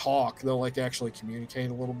like, they talk, they'll, like, actually communicate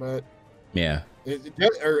a little bit. Yeah.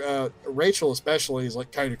 Rachel especially is,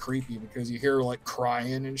 like, kind of creepy because you hear her, like,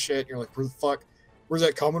 crying and shit. And you're like, where the fuck? Where's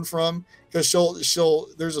that coming from? Because she'll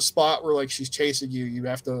there's a spot where, like, she's chasing you. You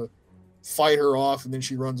have to fight her off, and then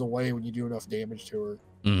she runs away when you do enough damage to her.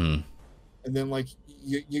 Mm-hmm. And then, like,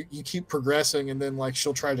 you keep progressing, and then, like,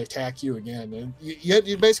 she'll try to attack you again. And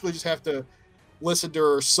you basically just have to listen to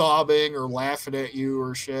her sobbing or laughing at you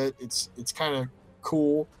or shit. It's kind of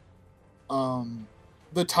cool.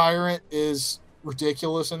 The Tyrant is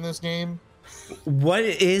ridiculous in this game. What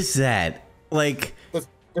is that? Like,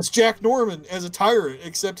 it's Jack Norman as a tyrant,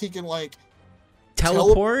 except he can, like,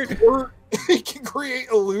 teleport. He can create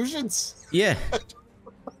illusions. Yeah.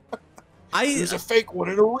 There's a fake one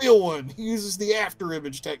and a real one. He uses the after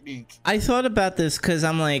image technique. I thought about this because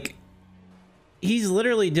I'm like, he's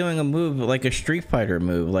literally doing a move like a Street Fighter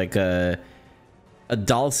move, like a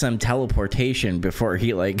Dalsum teleportation before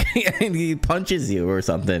he, like, he punches you or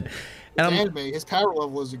something. And anime, his power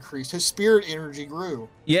level has increased. His spirit energy grew.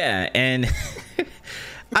 Yeah, and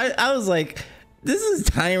I was like, this is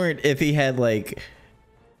Tyrant if he had, like,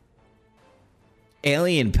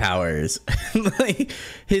 alien powers. Like,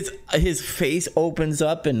 his face opens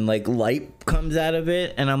up and, like, light comes out of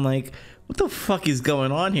it, and I'm like, what the fuck is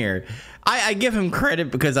going on here? I give him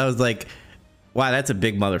credit because I was like, wow, that's a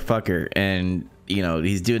big motherfucker. And, you know,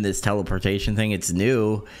 he's doing this teleportation thing. It's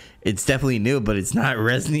new. It's definitely new, but it's not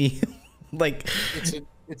Resident Evil. Like, it's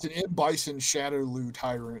an M. Bison Shadowloo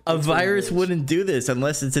tyrant. a That's what it virus is. wouldn't do this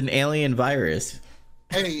unless it's an alien virus.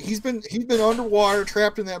 Hey, he's been underwater,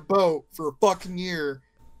 trapped in that boat for a fucking year,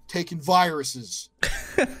 taking viruses.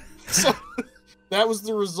 So that was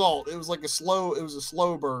the result. It was a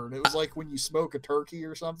slow burn. It was like when you smoke a turkey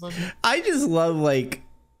or something. I just love, like,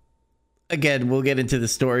 again, we'll get into the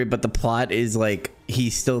story, but the plot is like he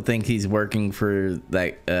still thinks he's working for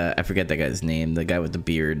that. I forget that guy's name. The guy with the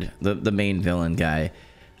beard, the main villain guy.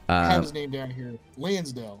 I have his name down here.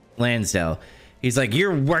 Lansdale. He's like,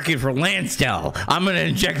 you're working for Lansdale. I'm gonna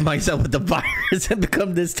inject myself with the virus and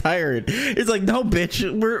become this tyrant. It's like, no,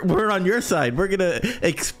 bitch, we're on your side. We're gonna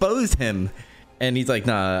expose him. And he's like,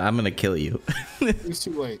 nah, I'm gonna kill you. It's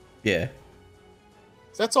too late. Yeah.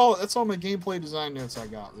 That's all my gameplay design notes I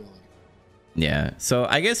got, really. Yeah. So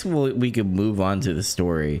I guess we could move on to the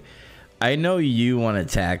story. I know you want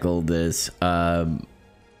to tackle this. I'm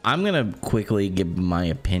gonna quickly give my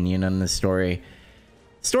opinion on the story.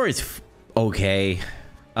 Story's okay.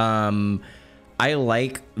 I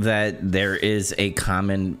like that there is a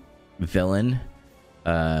common villain,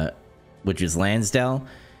 which is Lansdale,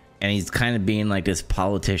 and he's kind of being like this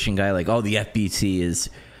politician guy, like, oh, the FBC is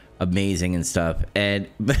amazing and stuff. And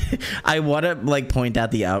I want to like point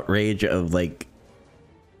out the outrage of like,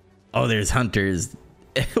 oh, there's hunters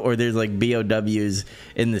or there's like BOWs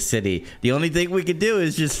in the city. The only thing we could do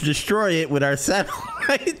is just destroy it with our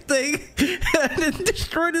satellite thing and then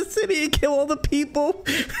destroy the city and kill all the people.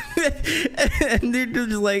 And they're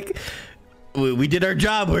just like, we did our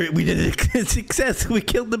job. We did a success. We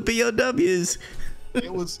killed the BOWs.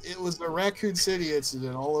 It was the Raccoon City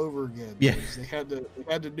incident all over again. Yeah, they had to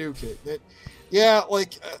nuke it. Yeah,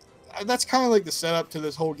 like that's kind of like the setup to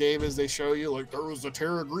this whole game. Is they show you like there was a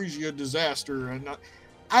Terra Grigia disaster, and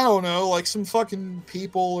I don't know, like some fucking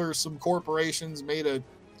people or some corporations made a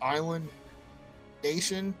island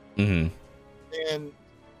nation, mm-hmm. and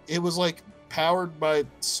it was like powered by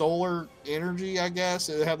solar energy. I guess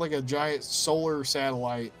it had like a giant solar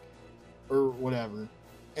satellite or whatever.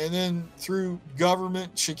 And then through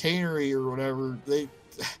government chicanery or whatever, they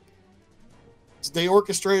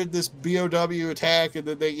orchestrated this BOW attack, and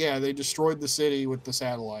then they destroyed the city with the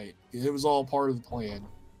satellite. It was all part of the plan,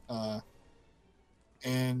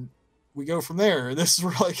 and we go from there. And this is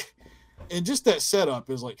where, like, and just that setup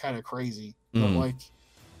is like kind of crazy. But like,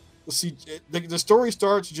 see, the story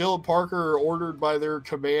starts. Jill and Parker are ordered by their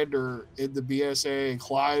commander in the BSA,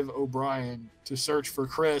 Clive O'Brien, to search for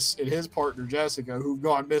Chris and his partner Jessica, who've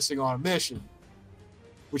gone missing on a mission,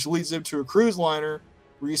 which leads them to a cruise liner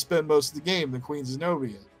where you spend most of the game, the Queen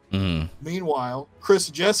Zenobia. Mm-hmm. Meanwhile, Chris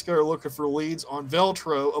and Jessica are looking for leads on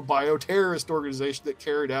Veltro, a bioterrorist organization that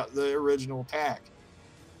carried out the original attack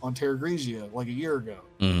on Terra Grigia like a year ago.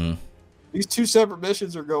 Mm-hmm. These two separate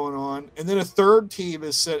missions are going on, and then a third team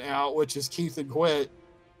is sent out, which is Keith and Quit,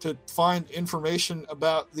 to find information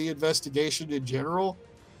about the investigation in general.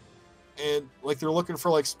 And like they're looking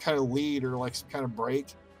for like some kind of lead or like some kind of break.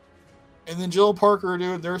 And then Jill and Parker are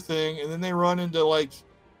doing their thing, and then they run into like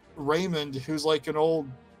Raymond, who's like an old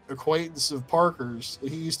acquaintance of Parker's.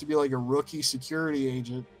 He used to be like a rookie security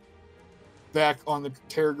agent back on the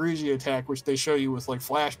Terra Grigia attack, which they show you with like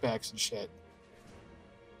flashbacks and shit.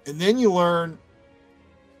 And then you learn,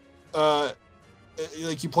 like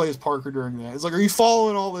you play as Parker during that. It's like, are you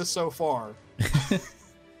following all this so far?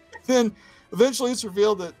 Then eventually it's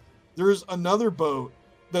revealed that there's another boat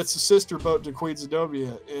that's a sister boat to Queen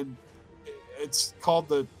Zenobia, and it's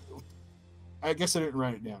called I guess I didn't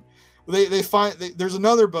write it down. They find there's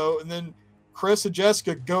another boat, and then Chris and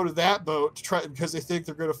Jessica go to that boat to try because they think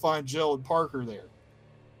they're going to find Jill and Parker there.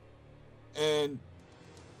 And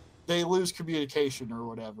they lose communication or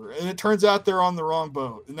whatever. And it turns out they're on the wrong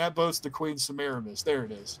boat. And that boat's the Queen Semiramis. There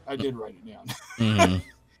it is. I did write it down. Mm-hmm.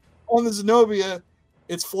 On the Zenobia,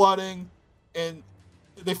 it's flooding, and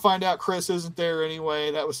they find out Chris isn't there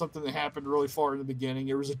anyway. That was something that happened really far in the beginning.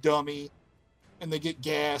 There was a dummy, and they get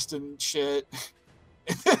gassed and shit.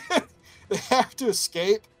 They have to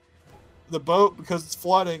escape the boat because it's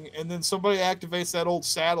flooding, and then somebody activates that old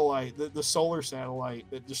satellite, the solar satellite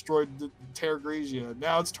that destroyed the Terra Grigia.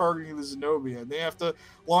 Now it's targeting the Zenobia, and they have to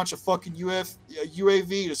launch a fucking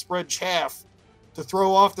UAV to spread chaff to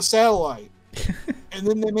throw off the satellite. And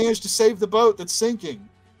then they manage to save the boat that's sinking,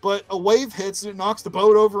 but a wave hits and it knocks the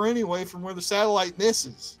boat over anyway from where the satellite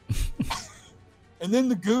misses. And then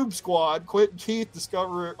the Goob Squad, Quit and Keith,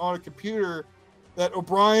 discover on a computer that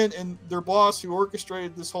O'Brien and their boss, who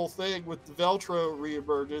orchestrated this whole thing with the Veltro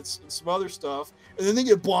reemergence and some other stuff, and then they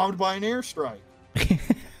get bombed by an airstrike.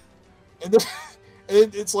 and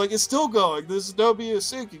It's like it's still going. This Adobe is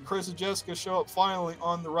sinking. Chris and Jessica show up finally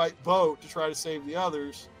on the right boat to try to save the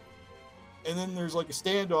others, and then there's like a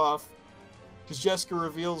standoff because Jessica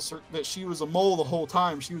reveals that she was a mole the whole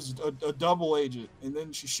time. She was a double agent, and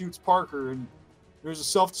then she shoots Parker, and there's a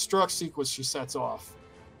self-destruct sequence she sets off,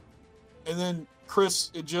 and then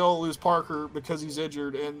Chris and Jill lose Parker because he's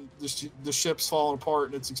injured, and the ship's falling apart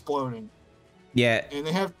and it's exploding. Yeah, and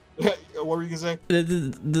they have. What were you gonna say?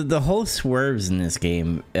 The whole swerves in this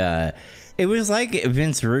game. It was like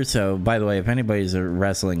Vince Russo. By the way, if anybody's a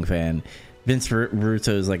wrestling fan, Vince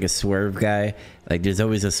Russo is like a swerve guy. Like there's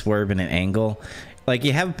always a swerve and an angle. Like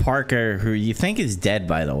you have Parker, who you think is dead,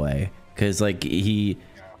 by the way, because like he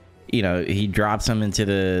drops him into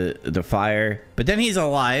the fire, but then he's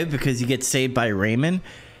alive because he gets saved by Raymond,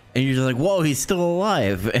 and you're just like, whoa, he's still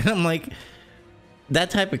alive. And I'm like,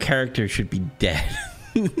 that type of character should be dead.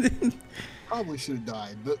 Probably should have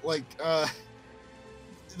died, but like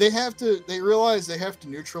they realize they have to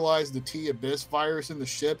neutralize the T-Abyss virus in the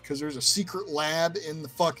ship because there's a secret lab in the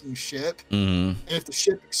fucking ship. And if the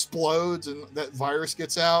ship explodes and that virus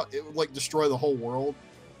gets out, it would like destroy the whole world.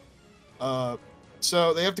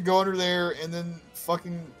 So they have to go under there and then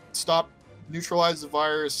fucking neutralize the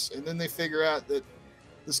virus, and then they figure out that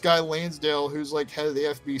this guy Lansdale, who's like head of the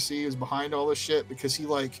FBC, is behind all this shit because he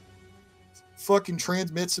like fucking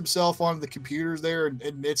transmits himself onto the computers there and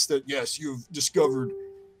admits that, yes, you've discovered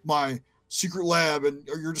my secret lab and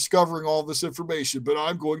you're discovering all this information, but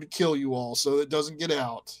I'm going to kill you all so it doesn't get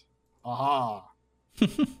out. Aha.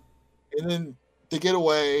 And then they get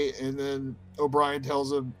away, and then O'Brien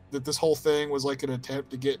tells him that this whole thing was like an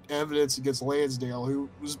attempt to get evidence against Lansdale, who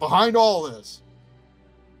was behind all this.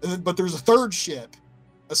 And then, but there's a third ship,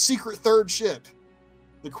 a secret third ship,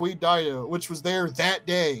 the Queen Dido, which was there that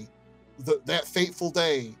day, that fateful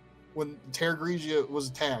day when Terra Grigia was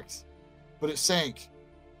attacked, but it sank.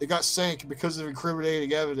 It got sank because of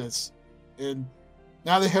incriminating evidence, and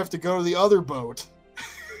now they have to go to the other boat.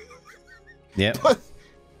 Yeah. But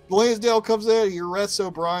Lansdale comes in, he arrests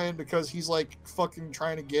O'Brien because he's like fucking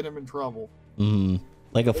trying to get him in trouble.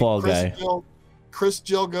 Like a fall guy. Chris and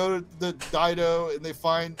Jill go to the Dido, and they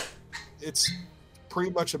find it's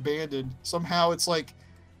pretty much abandoned. Somehow it's like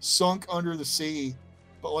sunk under the sea,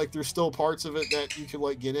 but like there's still parts of it that you can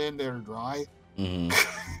like get in that are dry.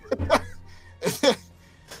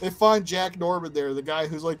 They find Jack Norman there, the guy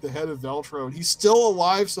who's like the head of Veltro, and he's still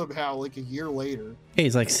alive somehow like a year later. Hey,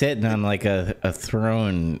 he's like sitting on like a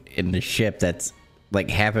throne in the ship that's like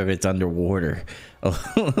half of it's underwater. A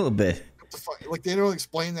little bit. Like they don't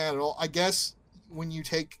explain that at all. I guess when you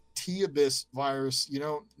take T-Abyss virus, you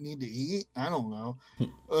don't need to eat. I don't know.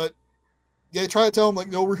 But yeah, they try to tell him like,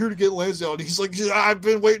 no, we're here to get Lansdale. And he's like, I've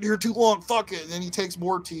been waiting here too long. Fuck it. And then he takes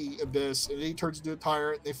more T-Abyss, and then he turns into a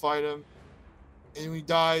tyrant. And they fight him. And when he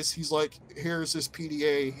dies, he's like, here's this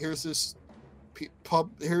PDA. Here's this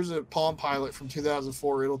here's a Palm Pilot from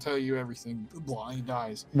 2004. It'll tell you everything. Blah, and he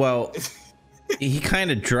dies. Well, he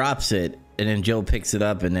kind of drops it, and then Jill picks it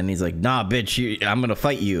up, and then he's like, nah, bitch, I'm going to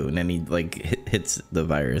fight you. And then he like hits the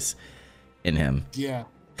virus in him. Yeah.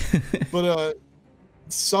 But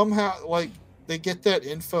somehow, like, they get that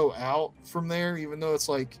info out from there, even though it's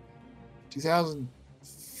like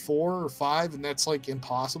 2004 or 5, and that's like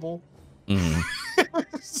impossible.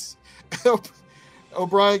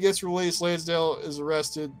 O'Brien gets released, Lansdale is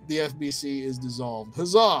arrested, the FBC is dissolved.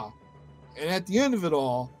 Huzzah! And at the end of it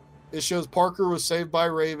all, it shows Parker was saved by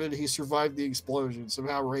Raven. He survived the explosion.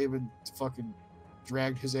 Somehow Raven fucking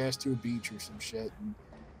dragged his ass to a beach or some shit. And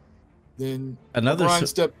then another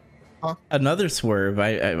swerve.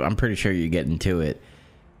 I'm pretty sure you're getting to it.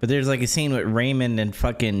 But there's like a scene with Raymond and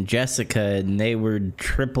fucking Jessica, and they were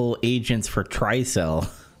triple agents for Tricell.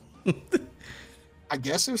 I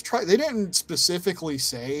guess it was they didn't specifically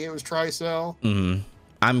say it was Tricell.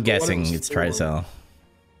 I'm guessing it's Tricell.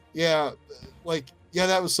 Yeah, like, yeah,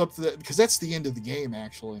 that was something that, because that's the end of the game,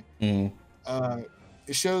 actually. It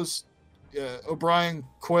shows O'Brien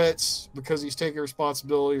quits because he's taking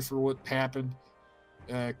responsibility for what happened.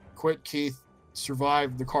 Keith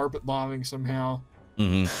survived the carpet bombing somehow.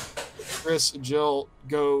 Chris and Jill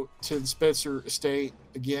go to the Spencer estate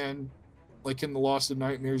again, like in the Lost in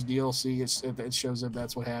Nightmares DLC. It shows that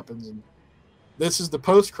that's what happens. And this is the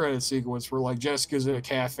post-credit sequence where like Jessica's in a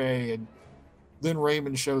cafe, and then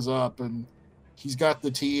Raymond shows up, and he's got the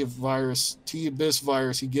T-Abyss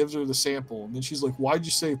virus. He gives her the sample, and then she's like, "Why'd you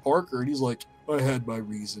save Parker?" And he's like, "I had my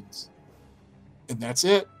reasons." And that's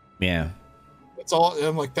it. Yeah. That's all. And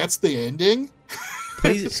I'm like, that's the ending?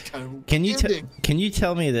 Please, can you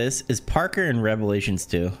tell me this? Is Parker in Revelations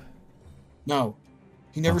 2? No.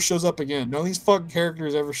 He never shows up again. None of these fucking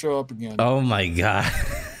characters ever show up again. Oh my god.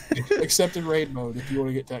 Except in raid mode, if you want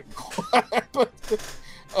to get technical. But,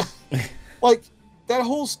 like that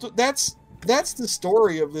whole that's the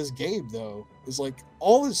story of this game, though. Is like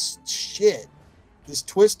all this shit, this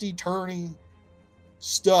twisty, turny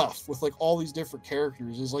stuff with like all these different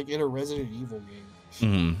characters is like in a Resident Evil game.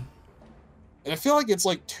 Mm-hmm. And I feel like it's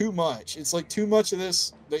like too much. It's like too much of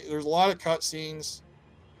this. There's a lot of cutscenes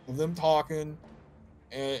of them talking.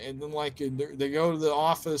 And then, like, they go to the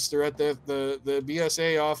office. They're at the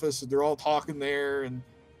BSA office, and they're all talking there. And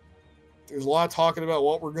there's a lot of talking about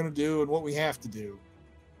what we're gonna do and what we have to do.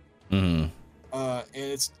 Mm-hmm. And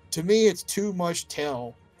it's, to me, it's too much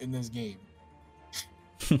tell in this game.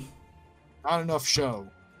 Not enough show.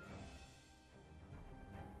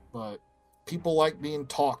 But people like being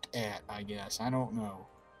talked at, I guess. I don't know.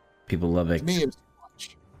 People love To me, it's too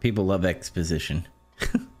much. People love exposition.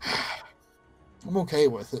 I'm okay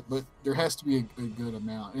with it, but there has to be a good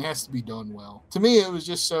amount. It has to be done well. To me, it was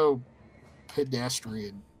just so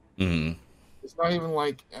pedestrian. Mm-hmm. It's not even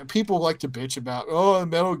like, people like to bitch about, oh, in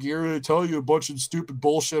Metal Gear, they tell you a bunch of stupid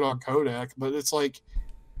bullshit on Kodak, but it's like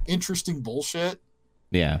interesting bullshit.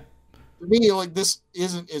 Yeah. To me, like, this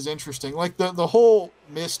isn't as interesting. Like, the whole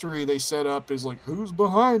mystery they set up is like, who's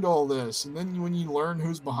behind all this? And then when you learn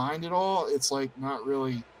who's behind it all, it's like not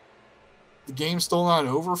really, the game's still not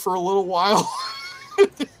over for a little while.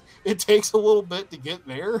 It takes a little bit to get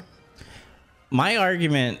there. My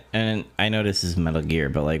argument, and I know this is Metal Gear,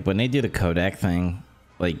 but like when they do the Kodak thing,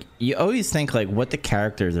 like you always think like what the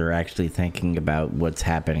characters are actually thinking about what's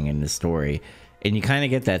happening in the story, and you kind of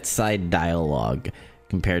get that side dialogue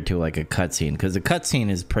compared to like a cutscene, because the cutscene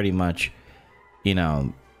is pretty much, you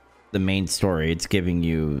know, the main story. It's giving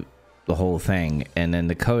you the whole thing, and then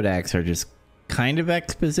the Kodaks are just kind of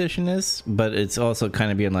expositionist, but it's also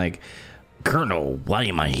kind of being like, Colonel, why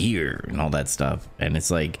am I here, and all that stuff. And it's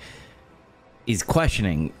like he's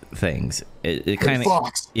questioning things. It kind of,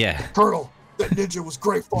 Fox. yeah. Colonel, that ninja was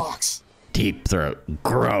Gray Fox. Deep Throat,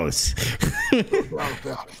 gross. Proud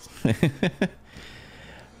about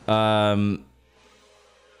it.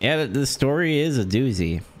 Yeah, the story is a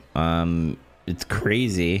doozy. It's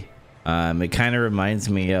crazy. It kind of reminds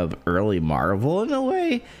me of early Marvel in a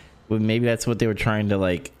way. Maybe that's what they were trying to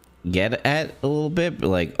like get at a little bit, but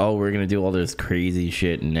like, oh, we're gonna do all this crazy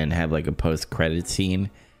shit and then have like a post-credit scene.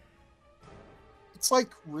 It's like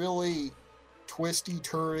really twisty,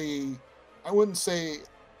 turny. I wouldn't say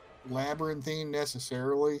labyrinthine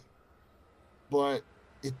necessarily, but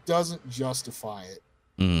it doesn't justify it.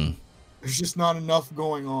 Mm. There's just not enough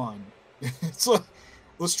going on. It's like,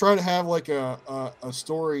 let's try to have like a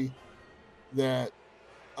story that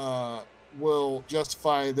will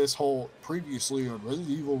justify this whole previously on Resident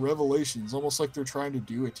Evil Revelations, almost like they're trying to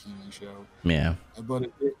do a TV show. Yeah.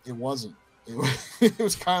 But it wasn't. It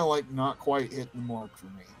was kind of like not quite hitting the mark for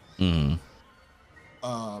me. Mm.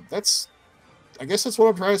 I guess that's what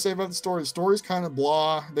I'm trying to say about the story. The story's kind of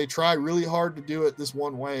blah. They try really hard to do it this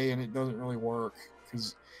one way, and it doesn't really work.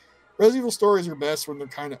 Because Resident Evil stories are best when they're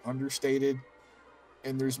kind of understated,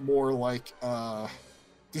 and there's more like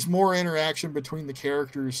there's more interaction between the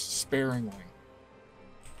characters sparingly.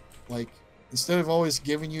 Like, instead of always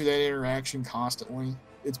giving you that interaction constantly,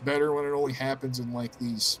 it's better when it only happens in like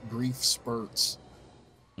these brief spurts.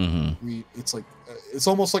 Mm-hmm. It's like it's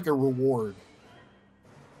almost like a reward.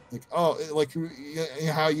 Like, oh, like you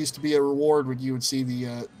know how it used to be a reward when you would see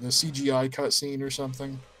the CGI cutscene or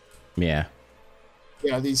something. Yeah.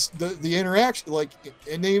 Yeah, the interaction, like,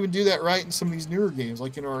 and they even do that right in some of these newer games,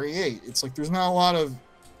 like in RE8. It's like there's not a lot of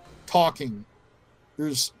talking.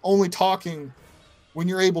 There's only talking when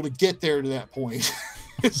you're able to get there to that point.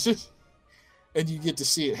 It's just, and you get to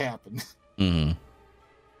see it happen. Mm-hmm.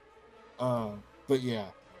 But yeah,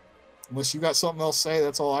 unless you got something else to say,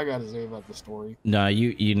 that's all I got to say about the story. No,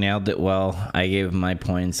 you nailed it well. I gave my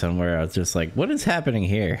point somewhere. I was just like, what is happening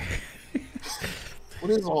here? What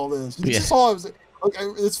is all this? It's Yeah. just all I was. Like,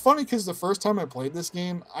 it's funny because the first time I played this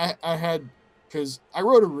game, I had, because I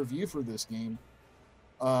wrote a review for this game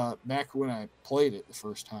back when I played it the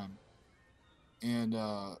first time, and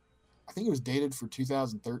I think it was dated for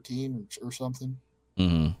 2013 or something.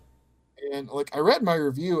 Mm-hmm. And like, I read my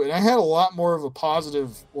review, and I had a lot more of a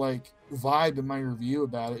positive like vibe in my review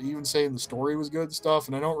about it, even saying the story was good and stuff.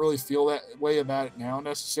 And I don't really feel that way about it now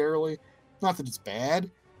necessarily. Not that it's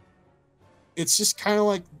bad. It's just kind of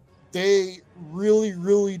like they really,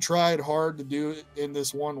 really tried hard to do it in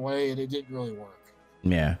this one way, and it didn't really work.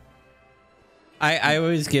 Yeah. I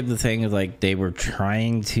always give the thing of like they were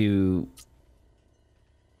trying to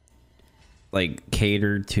like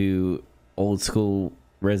cater to old school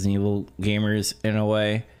Resident Evil gamers in a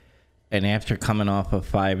way. And after coming off of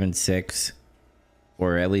 5 and 6,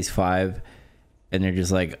 or at least 5, and they're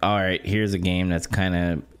just like, all right, here's a game that's kind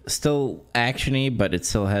of still actiony, but it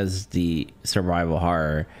still has the survival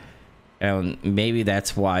horror. And maybe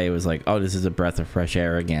that's why it was like, oh, this is a breath of fresh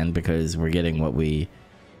air again, because we're getting what we,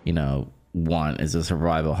 want is a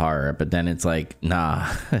survival horror. But then it's like,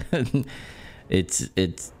 nah, it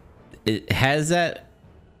has that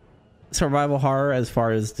survival horror as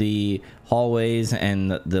far as the hallways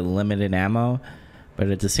and the limited ammo, but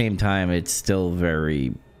at the same time, it's still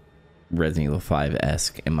very Resident Evil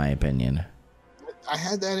 5-esque, in my opinion. I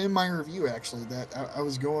had that in my review, actually, that I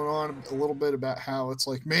was going on a little bit about how it's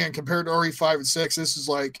like, man, compared to RE5 and 6, this is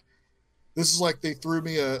like they threw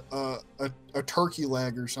me a turkey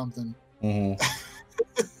leg or something. Mm-hmm.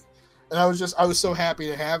 And I was so happy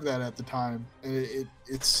to have that at the time. And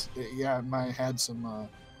I had some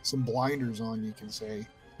blinders on, you can say.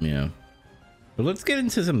 Yeah. But let's get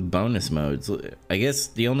into some bonus modes. I guess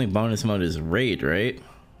the only bonus mode is raid, right?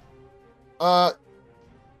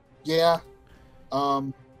 Yeah.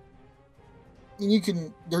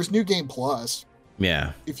 There's New Game Plus.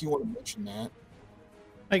 Yeah. If you want to mention that.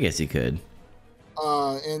 I guess you could.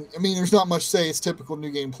 And I mean, there's not much to say. It's typical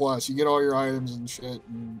New Game Plus. You get all your items and shit,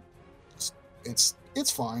 and it's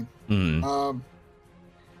fine. Mm.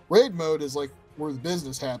 Raid mode is like where the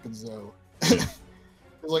business happens, though.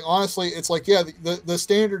 It's like, honestly, it's like, yeah, the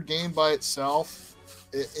standard game by itself,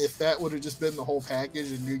 if that would have just been the whole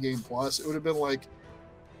package in New Game Plus, it would have been like,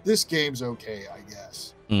 this game's okay, I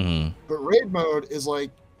guess. Mm-hmm. But raid mode is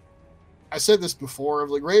like, I said this before,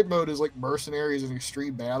 like raid mode is like Mercenaries and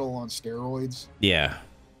Extreme Battle on steroids. Yeah.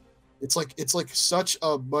 It's like such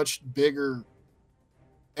a much bigger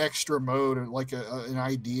extra mode, or like an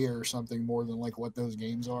idea or something, more than like what those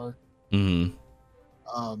games are. Mm-hmm.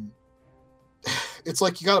 It's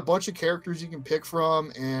like you got a bunch of characters you can pick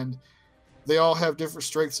from, and they all have different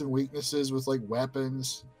strengths and weaknesses with like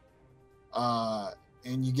weapons.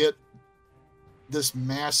 And you get this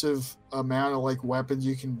massive amount of like weapons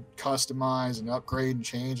you can customize and upgrade and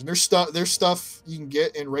change. And there's stuff you can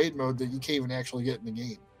get in raid mode that you can't even actually get in the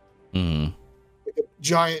game. Mm-hmm. Like a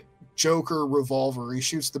giant Joker revolver he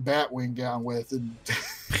shoots the Batwing down with, and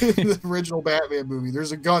in the original Batman movie,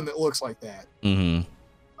 there's a gun that looks like that. Mm-hmm.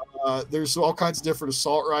 There's all kinds of different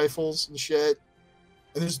assault rifles and shit.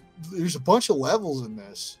 And there's a bunch of levels in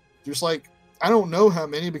this. There's like, I don't know how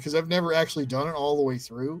many, because I've never actually done it all the way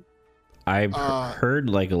through. I've heard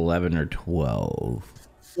like 11 or 12.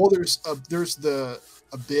 Well, there's the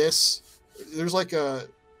Abyss. There's like a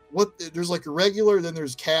regular, then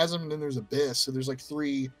there's Chasm, and then there's Abyss. So there's like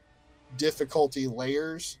 3 difficulty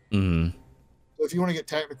layers. Mm-hmm. So if you want to get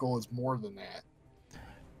technical, it's more than that.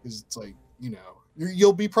 Because it's like,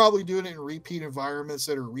 you'll be probably doing it in repeat environments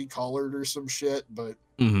that are recolored or some shit, but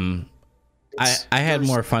mm-hmm. I had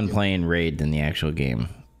more fun playing raid than the actual game.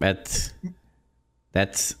 That's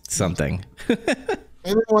something. And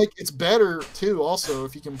then, like, it's better too, also,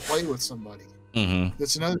 if you can play with somebody. Mm-hmm.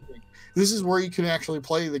 That's another thing. This is where you can actually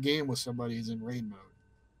play the game with somebody, is in raid mode.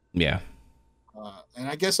 Yeah. And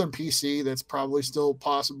I guess on PC that's probably still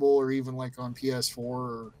possible, or even like on PS4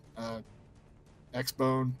 or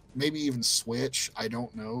Xbone, maybe even Switch. I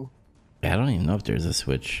don't know. I don't even know if there's a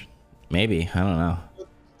Switch. Maybe, I don't know.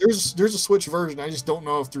 There's a Switch version. I just don't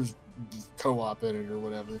know if there's co-op in it or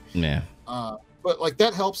whatever. Yeah. But like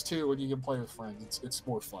that helps too when you can play with friends. It's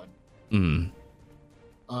more fun. Mm.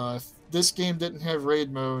 If this game didn't have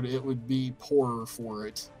raid mode, it would be poorer for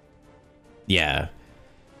it. Yeah.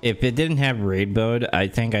 If it didn't have raid mode, I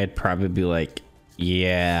think I'd probably be like,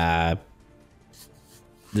 yeah,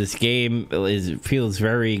 this game feels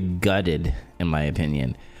very gutted, in my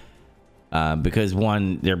opinion. Because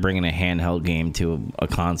one, they're bringing a handheld game to a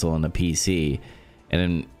console and a PC, and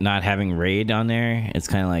then not having raid on there, it's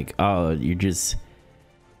kind of like, oh, you're just.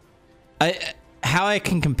 How I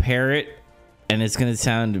can compare it, and it's gonna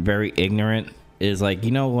sound very ignorant, is like,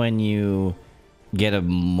 when you get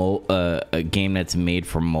a game that's made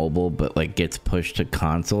for mobile but like gets pushed to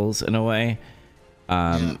consoles in a way.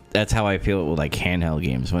 Yeah. That's how I feel with like handheld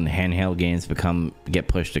games. When handheld games get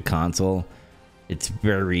pushed to console, it's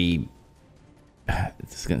very.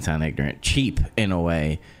 It's gonna sound ignorant, cheap in a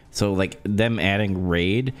way. So like them adding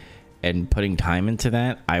raid and putting time into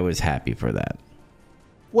that, I was happy for that.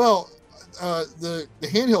 Well, the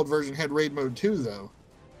handheld version had raid mode too, though.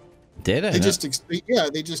 Did it?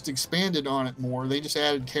 They just expanded on it more. They just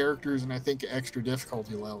added characters and I think extra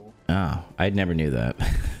difficulty level. Oh, I never knew that.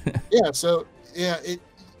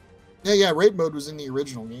 Raid mode was in the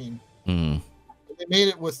original game. Mm. They made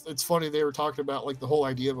it with. It's funny, they were talking about like the whole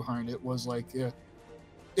idea behind it was like,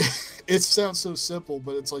 it sounds so simple,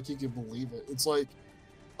 but it's like you can believe it. It's like,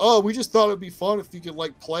 oh, we just thought it'd be fun if you could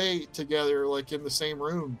like play together, like in the same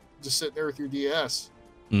room, just sitting there with your DS.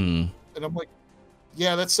 Mm. And I'm like,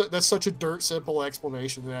 yeah, that's such a dirt simple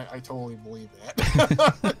explanation that I totally believe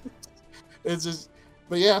that. It's just,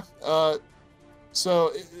 but yeah,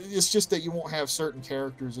 so it's just that you won't have certain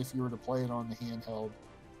characters if you were to play it on the handheld.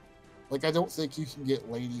 Like, I don't think you can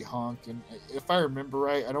get Lady Hunk, and if I remember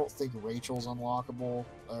right, I don't think Rachel's unlockable.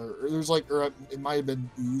 Or there's like, or it might have been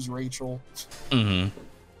Ooze Rachel. Mm-hmm.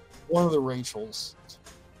 One of the Rachels.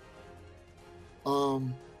 How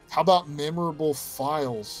about memorable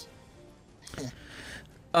files?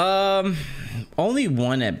 Only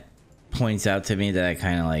one that points out to me that I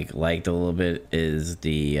kind of liked a little bit is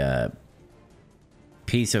the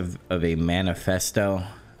piece of a manifesto,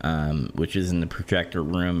 which is in the projector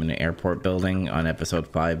room in the airport building on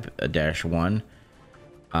episode 5-1.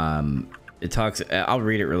 It talks, I'll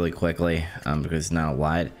read it really quickly because it's not a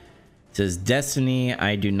lot. It says, "Destiny,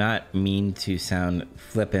 I do not mean to sound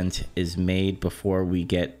flippant, is made before we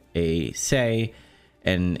get a say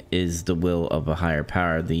and is the will of a higher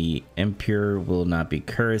power. The impure will not be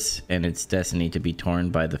cursed, and its destiny to be torn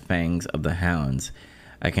by the fangs of the hounds.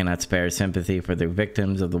 I cannot spare sympathy for the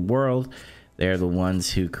victims of the world. They are the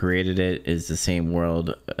ones who created it. It is the same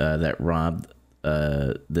world that robbed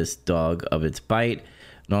this dog of its bite.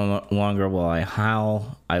 No longer will I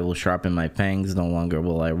howl. I will sharpen my fangs. No longer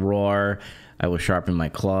will I roar. I will sharpen my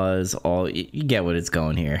claws." All you get what it's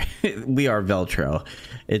going here. We are Veltro.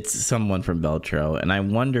 It's someone from Veltro, and I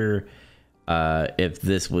wonder if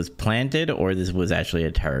this was planted or this was actually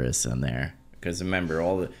a terrorist in there. Because remember,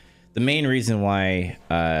 all the main reason why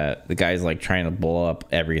the guy's like trying to blow up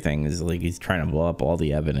everything is like he's trying to blow up all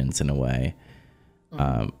the evidence in a way.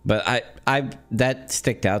 But I that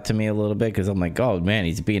sticked out to me a little bit because I'm like, oh man,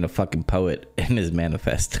 he's being a fucking poet in his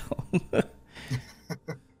manifesto.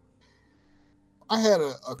 I had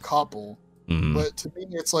a couple, but to me,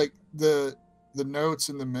 it's like the notes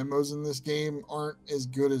and the memos in this game aren't as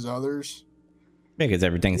good as others. Because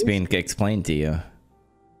everything's being explained to you.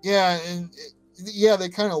 Yeah, and yeah, they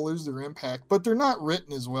kind of lose their impact, but they're not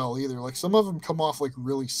written as well either. Like some of them come off like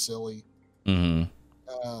really silly.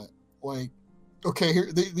 Like, okay,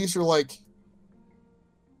 here these are like,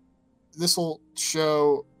 this will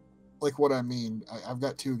show like what I mean. I've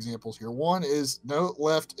got two examples here. One is note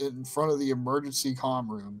left in front of the emergency comm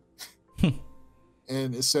room,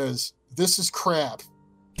 and it says, "This is crap.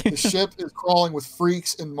 The ship is crawling with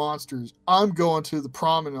freaks and monsters. I'm going to the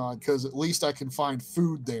promenade because at least I can find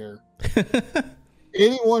food there.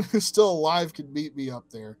 Anyone who's still alive can meet me up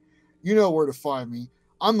there. You know where to find me.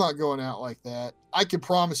 I'm not going out like that. I can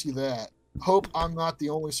promise you that. Hope I'm not the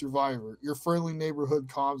only survivor. Your friendly neighborhood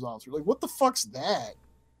comms officer." Like, what the fuck's that?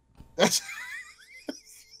 That's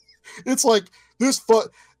it's like this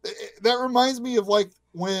that reminds me of like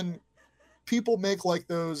when people make like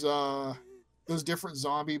those different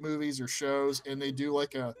zombie movies or shows and they do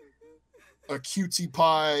like a cutesy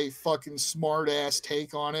pie fucking smart ass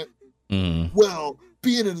take on it. Well,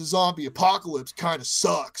 being in a zombie apocalypse kind of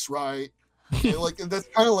sucks, right? And like, and that's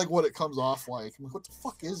kind of like what it comes off like. I'm like, what the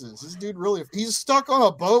fuck is this? This dude really, he's stuck on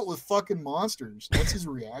a boat with fucking monsters. That's his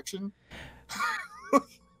reaction.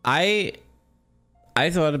 I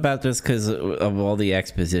thought about this because of all the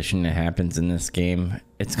exposition that happens in this game.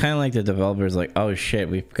 It's kind of like the developers like, oh shit,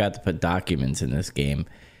 we forgot to put documents in this game,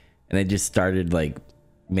 and they just started like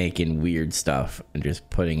making weird stuff and just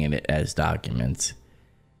putting it as documents.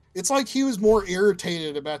 It's like he was more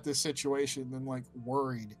irritated about this situation than like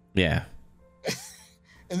worried. Yeah.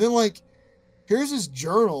 And then like, here's his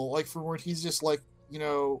journal, like for when he's just like, you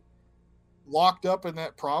know, locked up in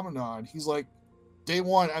that promenade. He's like, "Day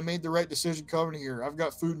one, I made the right decision coming here. I've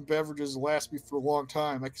got food and beverages that last me for a long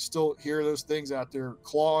time. I can still hear those things out there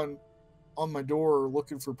clawing on my door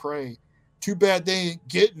looking for prey. Too bad they ain't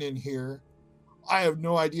getting in here. I have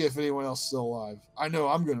no idea if anyone else is still alive. I know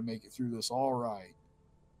I'm going to make it through this all right.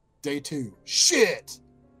 Day two, shit!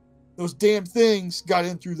 Those damn things got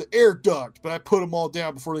in through the air duct, but I put them all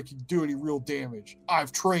down before they could do any real damage.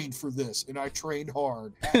 I've trained for this, and I trained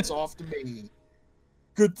hard. Hats off to me.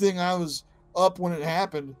 Good thing I was up when it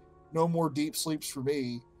happened. No more deep sleeps for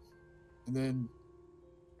me." And then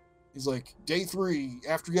he's like, "Day three,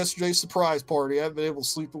 after yesterday's surprise party, I haven't been able to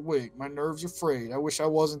sleep a wink. My nerves are frayed. I wish I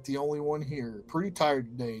wasn't the only one here. Pretty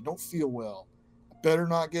tired today. Don't feel well. I better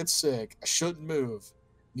not get sick. I shouldn't move.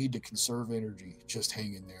 Need to conserve energy. Just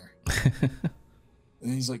hang in there."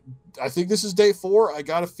 And he's like, "I think this is day 4. I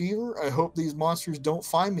got a fever. I hope these monsters don't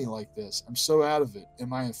find me like this. I'm so out of it.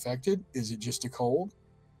 Am I infected? Is it just a cold?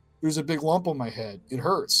 There's a big lump on my head. It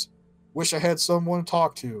hurts. Wish I had someone to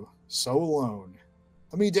talk to. So alone.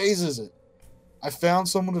 How many days is it? I found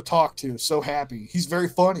someone to talk to. So happy. He's very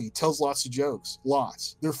funny. Tells lots of jokes.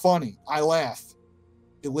 Lots. They're funny. I laugh.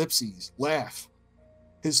 Ellipses. Laugh.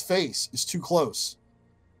 His face is too close.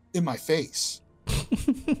 In my face.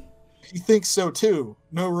 He thinks so too.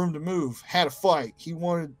 No room to move. Had a fight. He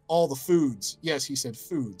wanted all the foods. Yes, he said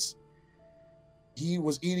foods. He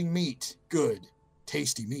was eating meat. Good.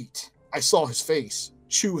 Tasty meat. I saw his face.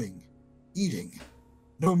 Chewing. Eating.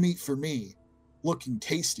 No meat for me. Looking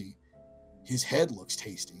tasty. His head looks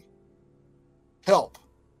tasty. Help.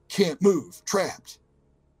 Can't move. Trapped.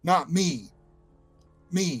 Not me.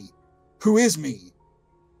 Me. Who is me?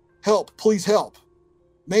 Help. Please help.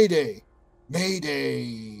 Mayday.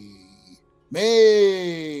 Mayday.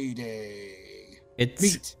 Mayday.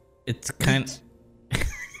 It's kind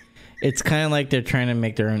it's kind of like they're trying to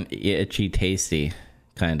make their own itchy tasty,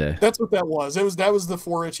 kind of. That's what that was. That was the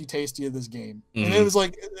 4 itchy tasty of this game. And it was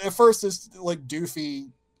like at first it's like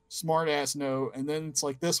doofy smart ass note, and then it's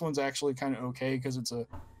like this one's actually kind of okay because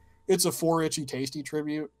it's a 4 itchy tasty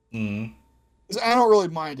tribute. I don't really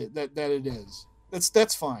mind it that it is.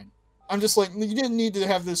 That's fine. I'm just like, you didn't need to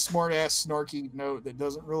have this smart ass snarky note that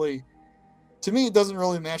doesn't really, to me, it doesn't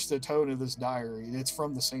really match the tone of this diary. It's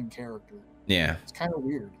from the same character. Yeah. It's kind of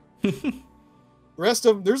weird. The rest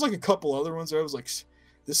of them, there's like a couple other ones where I was like,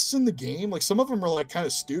 this is in the game? Like some of them are like kind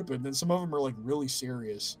of stupid, and then some of them are like really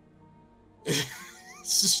serious. It's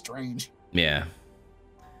just strange. Yeah.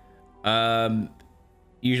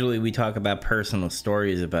 Usually we talk about personal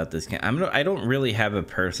stories about this game. I don't really have a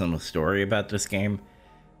personal story about this game.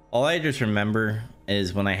 All I just remember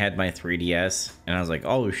is when I had my 3DS and I was like,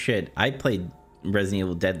 oh shit, I played Resident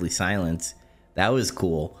Evil Deadly Silence. That was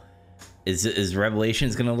cool. Is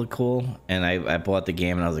Revelations gonna look cool? And I bought the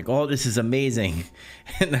game and I was like, oh, this is amazing.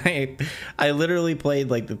 And I literally played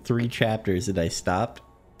like the 3 chapters and I stopped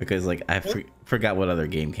because like I forgot what other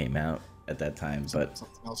game came out at that time. But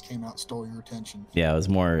something else came out, stole your attention. Yeah, I was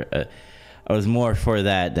more for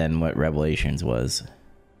that than what Revelations was.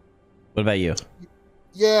 What about you?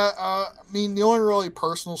 Yeah, I mean, the only really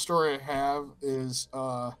personal story I have is,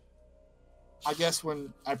 I guess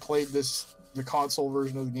when I played the console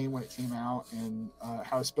version of the game when it came out, and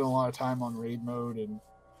how I spent a lot of time on raid mode, and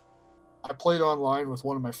I played online with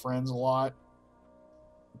one of my friends a lot.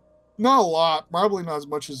 Not a lot, probably not as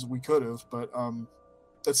much as we could have, but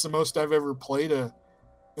that's the most I've ever played an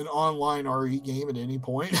online RE game at any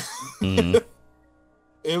point. It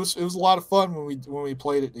was a lot of fun when we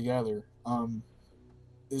played it together.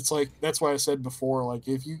 It's like, that's why I said before, like,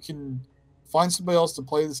 if you can find somebody else to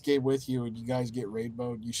play this game with you and you guys get raid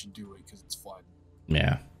mode, you should do it because it's fun.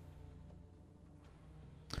 Yeah.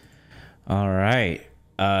 All right.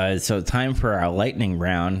 So time for our lightning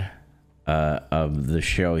round of the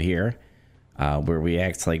show here, where we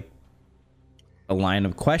ask like a line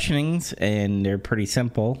of questionings, and they're pretty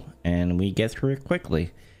simple, and we get through it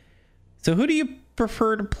quickly. So who do you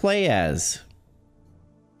prefer to play as?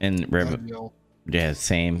 And yeah,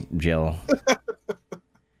 same, Jill.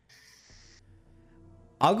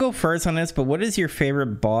 I'll go first on this, but what is your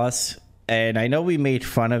favorite boss? And I know we made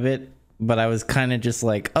fun of it, but I was kind of just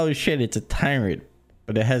like, oh shit, it's a tyrant,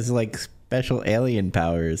 but it has like special alien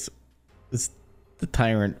powers. It's the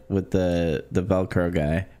tyrant with the Velcro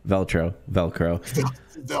guy. Velcro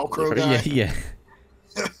guy. Yeah.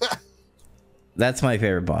 That's my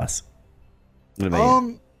favorite boss. What about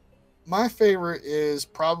you? My favorite is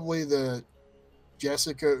probably the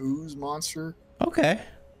Jessica Ooze monster. Okay.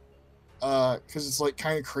 Because it's like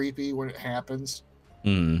kind of creepy when it happens.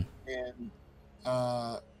 And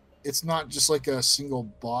it's not just like a single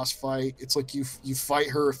boss fight. It's like you fight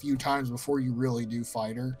her a few times before you really do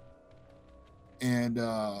fight her. And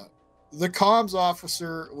the comms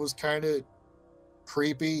officer was kind of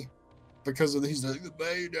creepy because of he's like,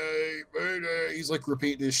 Mayday, Mayday. He's like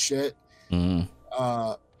repeating his shit. And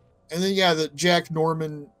then yeah, the Jack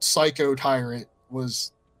Norman psycho tyrant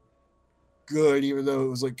was good, even though it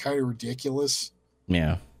was like kind of ridiculous.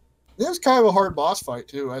 Yeah. It was kind of a hard boss fight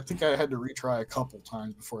too. I think I had to retry a couple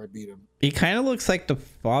times before I beat him. He kind of looks like the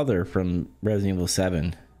father from Resident Evil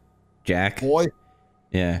 7. Jack. Boy?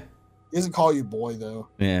 Yeah. He doesn't call you boy though.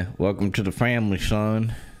 Yeah. Welcome to the family,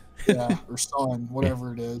 son. Yeah, or son,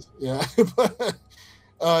 whatever it is. Yeah.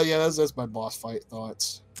 Yeah, that's my boss fight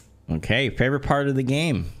thoughts. Okay, favorite part of the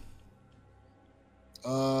game?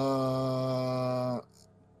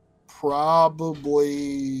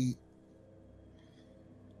 Probably,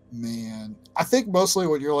 man, I think mostly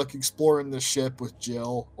when you're like exploring the ship with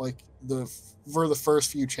Jill, like for the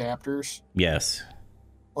first few chapters. Yes.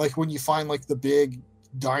 Like when you find like the big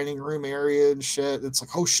dining room area and shit. It's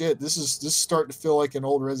like, oh shit, this is starting to feel like an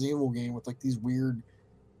old Resident Evil game with like these weird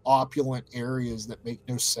opulent areas that make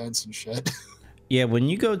no sense and shit. Yeah, when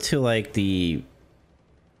you go to like the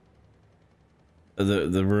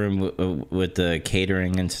room with the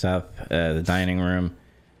catering and stuff, the dining room,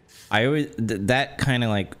 I always that kind of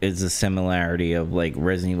like is a similarity of like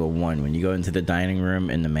Resident Evil 1. When you go into the dining room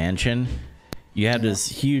in the mansion, you have this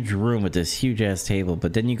huge room with this huge ass table,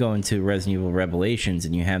 but then you go into Resident Evil Revelations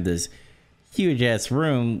and you have this huge ass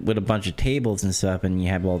room with a bunch of tables and stuff, and you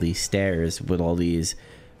have all these stairs with all these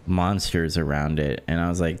monsters around it. And I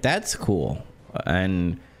was like, that's cool.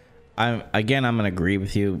 And I'm gonna agree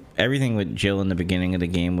with you. Everything with Jill in the beginning of the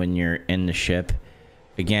game when you're in the ship,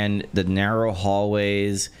 again, the narrow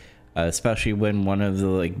hallways, especially when one of the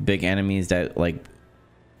like big enemies that like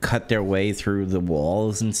cut their way through the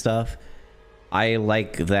walls and stuff. I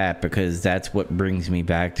like that because that's what brings me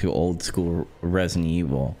back to old school Resident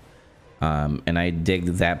Evil. And I dig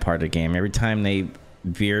that part of the game. Every time they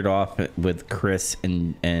veered off with Chris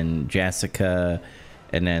and Jessica,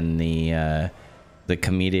 and then the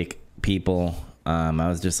comedic people, I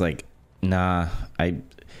was just like, nah,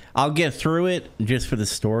 I'll get through it just for the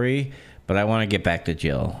story, but I want to get back to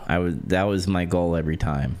Jill. That was my goal every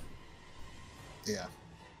time. Yeah.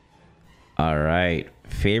 All right.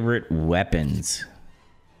 Favorite weapons?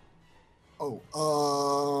 The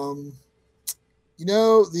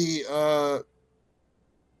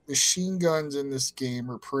machine guns in this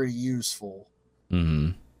game are pretty useful.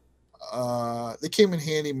 Mm-hmm. They came in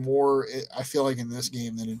handy more, I feel like, in this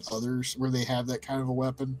game than in others where they have that kind of a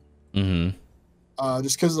weapon. Mm-hmm.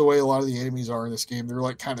 Just because of the way a lot of the enemies are in this game, they're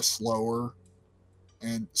like kind of slower,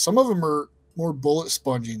 and some of them are more bullet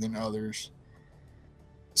spongy than others.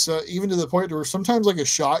 So even to the point where sometimes like a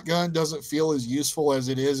shotgun doesn't feel as useful as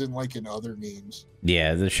it is in like in other games.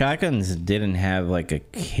 Yeah, the shotguns didn't have like a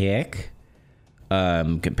kick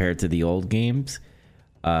compared to the old games.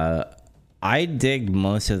 I digged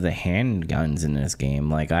most of the handguns in this game.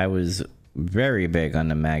 Like I was very big on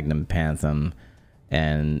the Magnum Phantom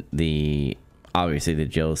and obviously the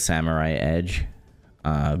Jill Samurai Edge.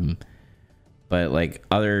 But like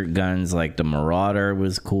other guns like the Marauder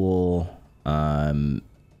was cool.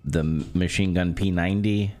 The machine gun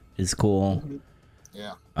P90 is cool.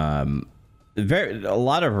 Yeah. A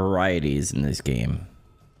lot of varieties in this game.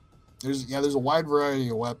 There's a wide variety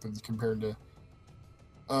of weapons compared to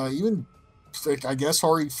even like, I guess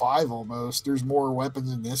RE5 almost. There's more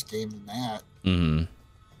weapons in this game than that. Mm-hmm.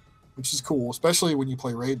 Which is cool, especially when you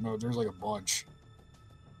play raid mode. There's like a bunch.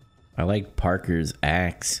 I like Parker's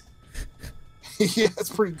axe. Yeah, it's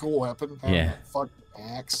a pretty cool weapon. Yeah. Fuck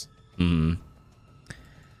axe. Mm-hmm.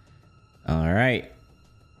 All right.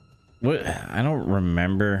 What? I don't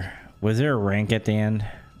remember. Was there a rank at the end?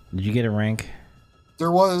 Did you get a rank?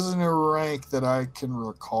 There wasn't a rank that I can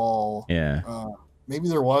recall. Yeah. Maybe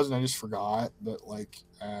there was, and I just forgot. But like,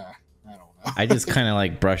 I don't know. I just kind of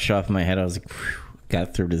like brushed off my head. I was like,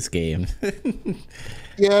 got through this game.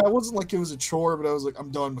 Yeah, it wasn't like it was a chore, but I was like,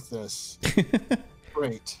 I'm done with this.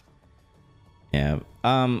 Great. Yeah.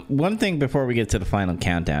 One thing before we get to the final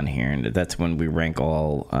countdown here, and that's when we rank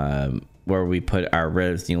all, where we put our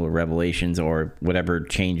Resident Evil Revelations or whatever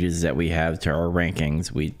changes that we have to our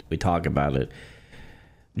rankings. We talk about it.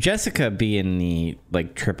 Jessica being the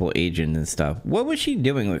like triple agent and stuff. What was she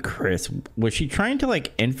doing with Chris? Was she trying to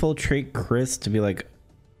like infiltrate Chris to be like,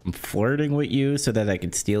 I'm flirting with you so that I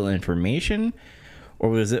could steal information,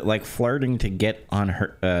 or was it like flirting to get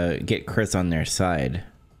Chris on their side?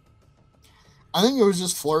 I think it was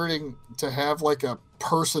just flirting to have like a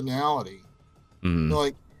personality. Mm.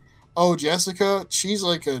 Like, oh, Jessica, she's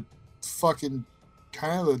like a fucking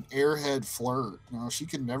kind of an airhead flirt. No, she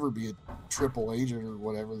could never be a triple agent or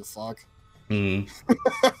whatever the fuck. Mm.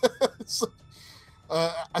 So,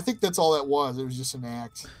 I think that's all that was. It was just an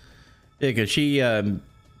act. Yeah, because she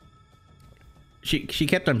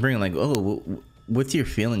kept on bringing like, oh, what's your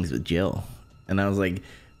feelings with Jill? And I was like,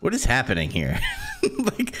 what is happening here?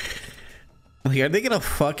 like, are they gonna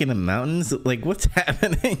fuck in the mountains? Like, what's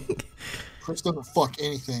happening? Chris doesn't fuck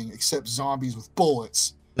anything except zombies with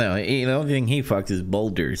bullets. No, the only thing he fucks is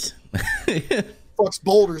boulders. Fucks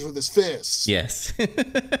boulders with his fists. Yes.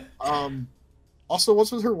 Also,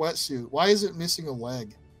 what's with her wetsuit? Why is it missing a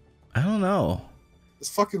leg? I don't know. It's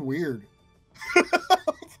fucking weird.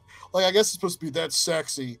 Like, I guess it's supposed to be that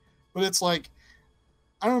sexy, but it's like,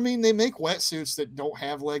 I don't mean they make wetsuits that don't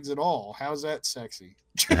have legs at all. How's that sexy?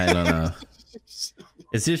 I don't know.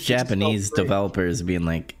 It's just Japanese developers being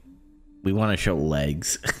like, we want to show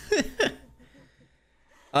legs.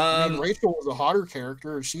 I mean, Rachel was a hotter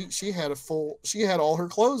character. She had all her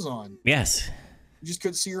clothes on. Yes. You just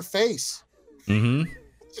couldn't see her face. Mm-hmm.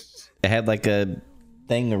 It had like a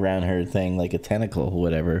thing around her thing, like a tentacle,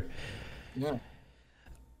 whatever. Yeah.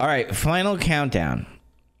 All right, final countdown.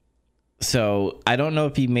 So I don't know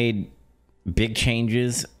if you made big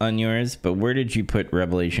changes on yours, but where did you put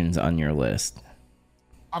Revelations on your list?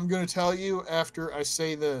 I'm going to tell you after I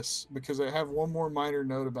say this, because I have one more minor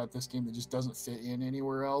note about this game that just doesn't fit in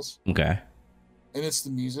anywhere else. Okay. And it's the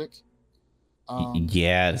music.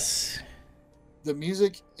 Yes. The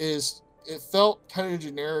music it felt kind of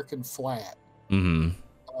generic and flat. Mm-hmm.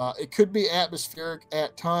 It could be atmospheric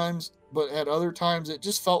at times, but at other times it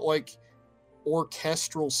just felt like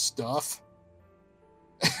orchestral stuff.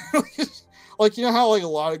 Like, you know how like a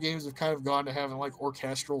lot of games have kind of gone to having like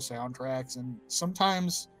orchestral soundtracks, and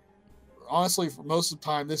sometimes, honestly, for most of the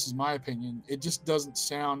time, this is my opinion, it just doesn't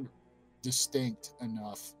sound distinct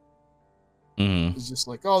enough. Mm-hmm. It's just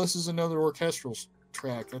like, oh, this is another orchestral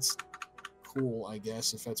track. That's cool, I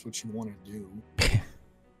guess, if that's what you want to do.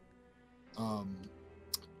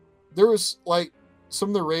 There was like some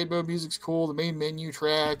of the rainbow music's cool. The main menu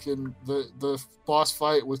track and the boss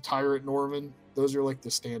fight with Tyrant Norman. Those are like the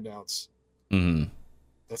standouts. Mm-hmm.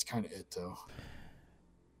 That's kind of it, though.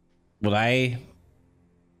 What I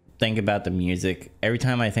think about the music, every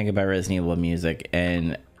time I think about Resident Evil music,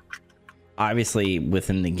 and obviously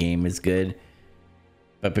within the game is good,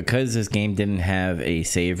 but because this game didn't have a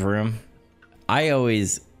save room, I'm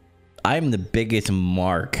the biggest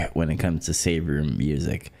mark when it comes to save room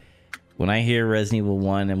music. When I hear Resident Evil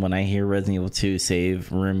 1 and when I hear Resident Evil 2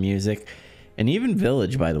 save room music, and even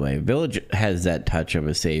Village, by the way, Village has that touch of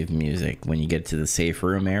a save music when you get to the safe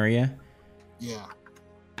room area. Yeah.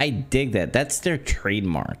 I dig that. That's their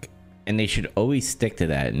trademark, and they should always stick to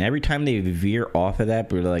that. And every time they veer off of that,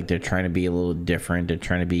 but like they're trying to be a little different, they're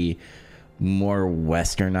trying to be more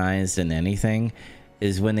westernized than anything,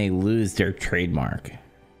 is when they lose their trademark.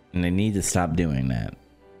 And they need to stop doing that.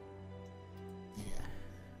 Yeah.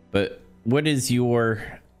 But what is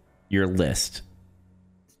your list?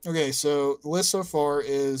 Okay, so the list so far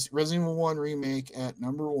is Resident Evil 1 Remake at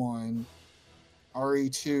number 1,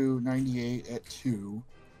 RE2 98 at 2,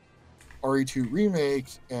 RE2 Remake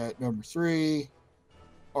at number 3,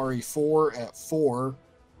 RE4 at 4,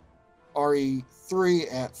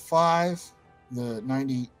 RE3 at 5, the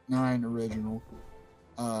 99 original,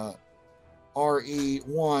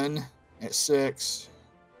 RE1 at 6,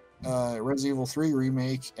 Resident Evil 3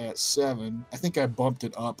 Remake at 7. I think I bumped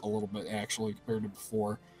it up a little bit, actually, compared to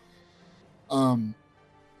before.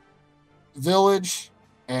 Village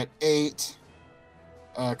at 8,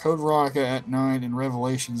 Code Veronica at 9, and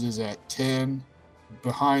Revelations is at 10,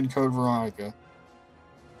 behind Code Veronica.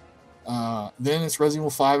 Then it's Resident Evil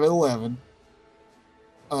 5 at 11,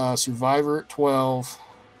 Survivor at 12,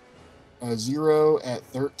 Zero at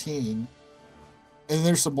 13, and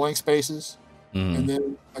there's some blank spaces. Mm. And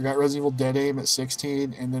then I got Resident Evil Dead Aim at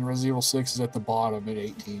 16, and then Resident Evil 6 is at the bottom at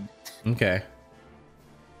 18. Okay.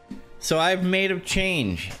 So I've made a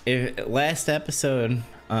change. Last episode,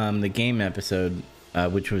 the game episode,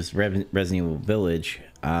 which was Resident Evil Village,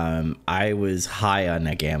 I was high on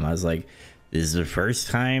that game. I was like, this is the first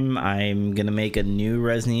time I'm going to make a new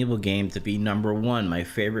Resident Evil game to be number 1, my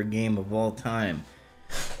favorite game of all time.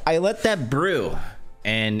 I let that brew.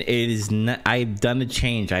 And it is not, I've done a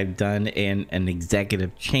change. I've done an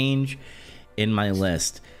executive change in my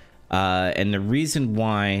list. And the reason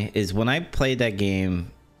why is when I played that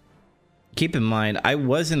game, keep in mind, I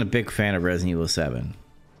wasn't a big fan of Resident Evil 7.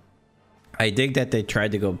 I dig that they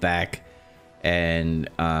tried to go back and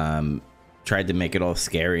tried to make it all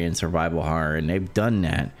scary and survival horror, and they've done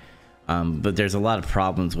that. But there's a lot of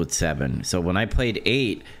problems with 7. So when I played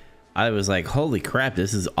 8, I was like, holy crap,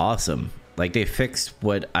 this is awesome. Like, they fixed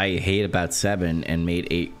what I hate about 7 and made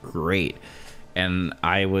 8 great. And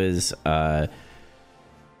I was a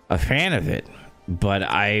fan of it. But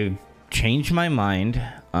I changed my mind.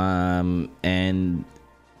 And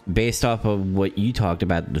based off of what you talked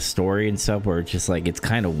about, the story and stuff, where it's just like, it's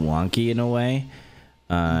kind of wonky in a way.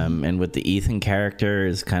 And with the Ethan character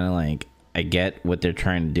is kind of like, I get what they're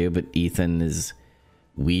trying to do, but Ethan is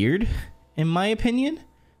weird, in my opinion,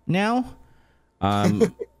 now.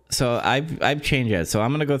 So I've changed it. So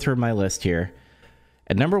I'm gonna go through my list here.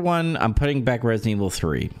 At number 1, I'm putting back Resident Evil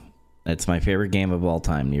 3. That's my favorite game of all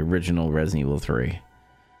time, the original Resident Evil 3.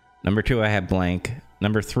 Number 2, I have blank.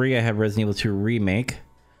 Number 3, I have Resident Evil 2 Remake.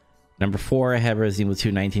 Number 4, I have Resident Evil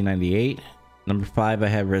 2 1998. Number 5, I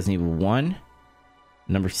have Resident Evil 1.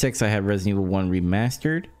 Number 6, I have Resident Evil 1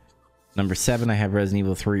 Remastered. Number 7, I have Resident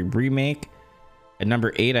Evil 3 Remake. At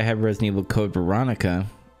number 8, I have Resident Evil Code Veronica.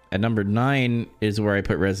 At number 9 is where I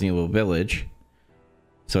put Resident Evil Village.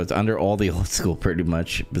 So it's under all the old school pretty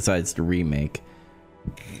much, besides the remake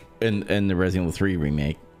and the Resident Evil 3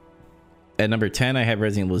 remake. At number 10, I have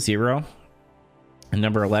Resident Evil 0. At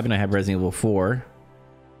number 11, I have Resident Evil 4.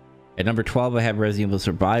 At number 12, I have Resident Evil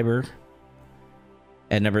Survivor.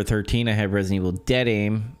 At number 13, I have Resident Evil Dead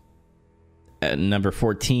Aim. At number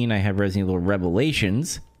 14, I have Resident Evil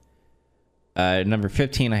Revelations. At number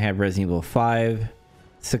 15, I have Resident Evil 5.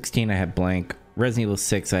 16, I have blank. Resident Evil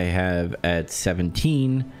 6, I have at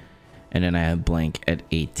 17. And then I have blank at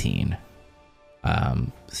 18.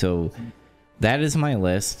 So that is my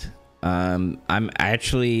list. I'm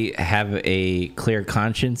actually have a clear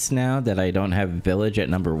conscience now that I don't have Village at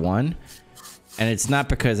number 1. And it's not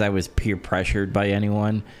because I was peer pressured by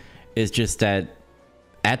anyone. It's just that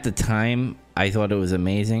at the time, I thought it was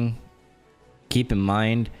amazing. Keep in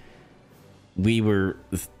mind, we were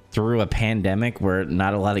through a pandemic where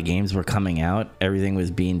not a lot of games were coming out. Everything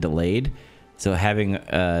was being delayed. So having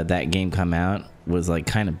that game come out was like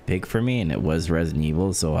kind of big for me, and it was Resident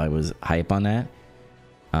Evil, so I was hype on that.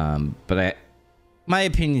 But my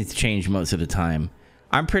opinions change most of the time.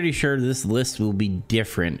 I'm pretty sure this list will be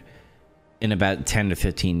different in about 10 to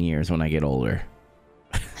 15 years when I get older.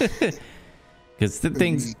 Because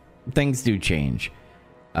things do change.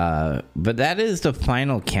 But that is the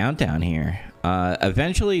final countdown here.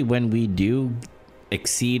 Eventually, when we do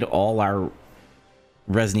exceed all our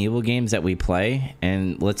Resident Evil games that we play,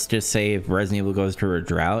 and let's just say if Resident Evil goes through a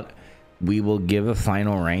drought, we will give a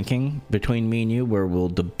final ranking between me and you where we'll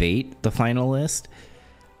debate the final list.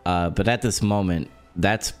 But at this moment,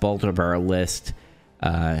 that's both of our list.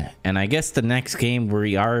 And I guess the next game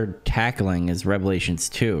we are tackling is Revelations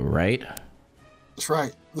 2, right? That's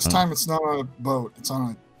right. This time it's not on a boat. It's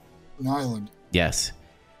on an island. Yes.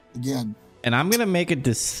 Again. And I'm going to make an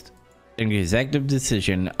executive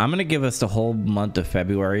decision. I'm going to give us the whole month of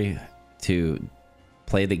February to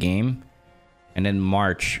play the game. And then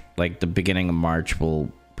March, like the beginning of March,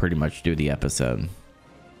 we'll pretty much do the episode. Does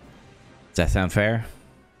that sound fair?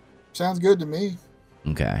 Sounds good to me.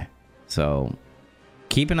 Okay. So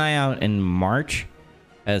keep an eye out in March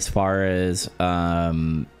as far as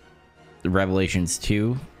the Revelations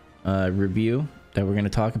 2 review that we're going to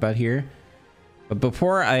talk about here. But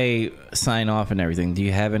before I sign off and everything, do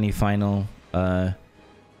you have any final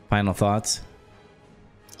thoughts?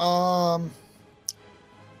 Not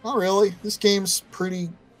really. This game's pretty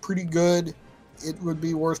good. It would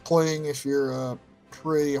be worth playing if you're a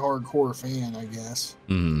pretty hardcore fan, I guess.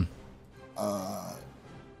 Mm-hmm.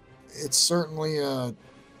 It's certainly a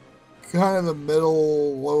kind of a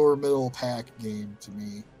lower middle pack game to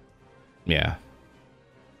me. Yeah.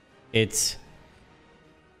 It's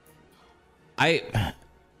going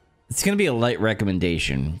to be a light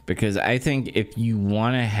recommendation because I think if you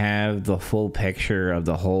want to have the full picture of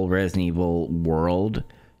the whole Resident Evil world,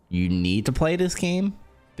 you need to play this game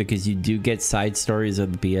because you do get side stories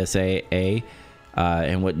of the BSAA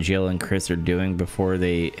and what Jill and Chris are doing before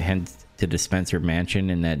they head to the Spencer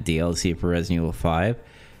Mansion in that DLC for Resident Evil 5.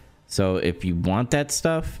 So if you want that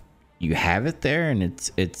stuff, you have it there, and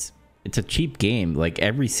it's a cheap game. Like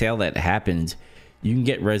every sale that happens, you can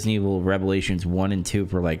get Resident Evil Revelations 1 and 2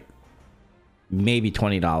 for like maybe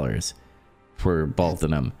 $20 for both of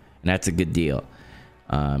them, and that's a good deal.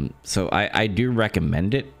 So I do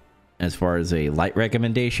recommend it as far as a light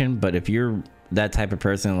recommendation, but if you're that type of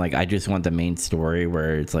person, like I just want the main story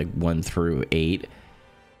where it's like 1 through 8,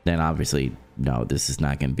 then obviously no, this is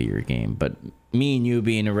not going to be your game. But me and you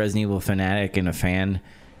being a Resident Evil fanatic and a fan,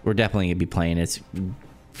 we're definitely going to be playing it.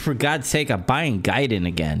 For God's sake, I'm buying Gaiden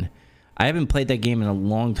again. I haven't played that game in a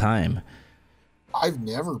long time. I've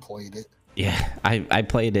never played it. Yeah, I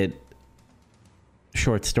played it.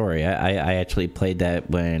 Short story. I actually played that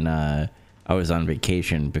when I was on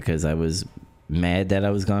vacation because I was mad that I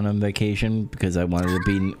was gone on vacation because I wanted to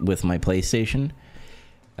be with my PlayStation.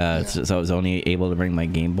 So I was only able to bring my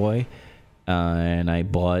Game Boy. And I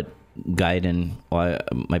bought Gaiden. Well,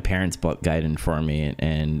 my parents bought Gaiden for me,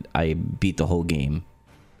 and I beat the whole game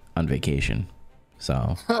on vacation.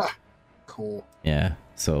 So cool. Yeah.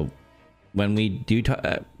 So when we do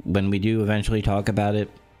eventually talk about it,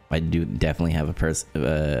 I do definitely have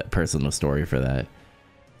a personal story for that.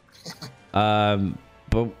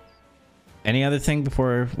 But any other thing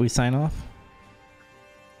before we sign off?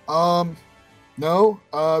 No.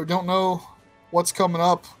 Don't know what's coming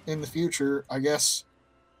up in the future. I guess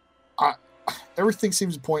everything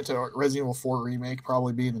seems to point to Resident Evil 4 remake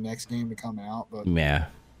probably being the next game to come out, but yeah,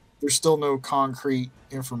 there's still no concrete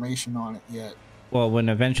information on it yet. Well, when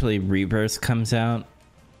eventually Rebirth comes out,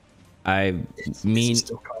 I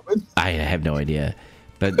have no idea.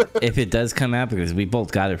 But if it does come out, because we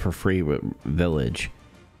both got it for free with Village,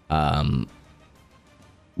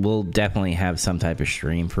 We'll definitely have some type of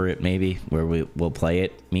stream for it, maybe where we'll play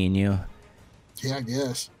it, me and you. Yeah, I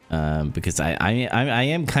guess. Because I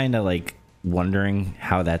am kind of like wondering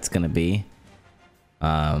how that's gonna be.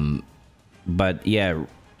 But yeah,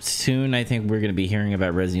 soon I think we're gonna be hearing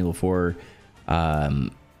about Resident Evil 4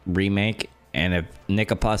 remake, and if Nick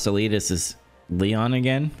Apostolidis is Leon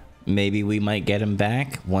again, maybe we might get him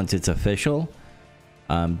back once it's official,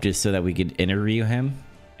 just so that we could interview him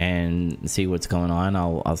and see what's going on.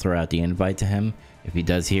 I'll throw out the invite to him if he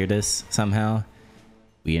does hear this somehow.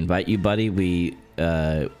 We invite you, buddy. We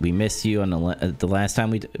missed you on the last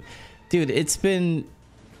time dude. It's been,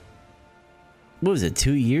 what was it,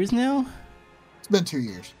 2 years now? It's been 2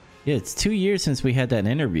 years. Yeah, it's 2 years since we had that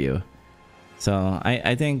interview. So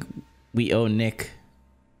I think we owe Nick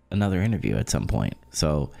another interview at some point.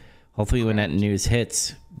 So hopefully when that news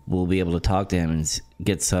hits, we'll be able to talk to him and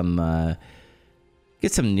get some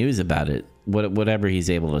news about it. Whatever he's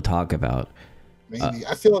able to talk about. Maybe.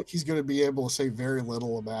 I feel like he's going to be able to say very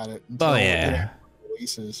little about it until it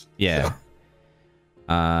releases. Yeah.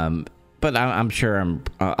 But I'm sure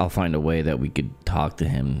I'll find a way that we could talk to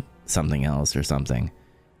him something else or something.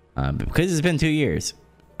 Because it's been 2 years.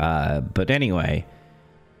 But anyway,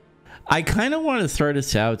 I kind of want to throw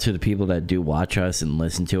this out to the people that do watch us and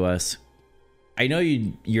listen to us. I know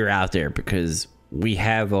you're out there because we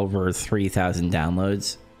have over 3,000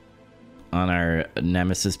 downloads on our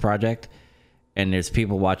Nemesis project, and there's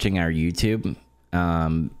people watching our YouTube.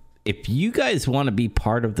 If you guys want to be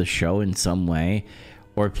part of the show in some way,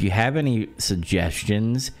 or if you have any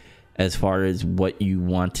suggestions as far as what you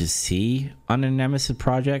want to see on the Nemesis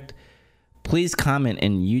project, please comment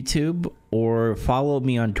in YouTube or follow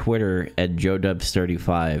me on Twitter at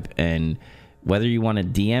JoeDubs35. And whether you want to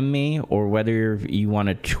DM me or whether you want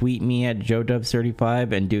to tweet me at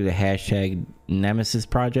JoeDubs35 and do the hashtag Nemesis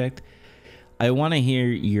Project, I want to hear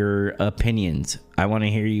your opinions. I want to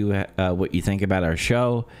hear you what you think about our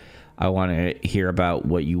show. I want to hear about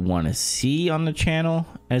what you want to see on the channel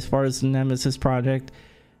as far as the Nemesis Project,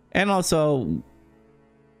 and also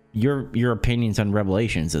your opinions on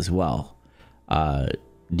Revelations as well.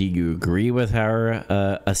 Do you agree with our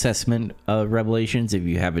assessment of Revelations? If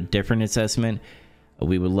you have a different assessment,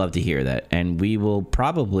 we would love to hear that. And we will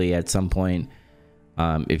probably at some point,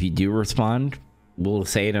 if you do respond, we'll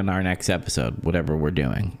say it in our next episode, whatever we're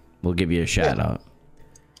doing. We'll give you a shout out.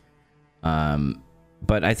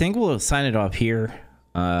 But I think we'll sign it off here.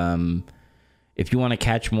 If you want to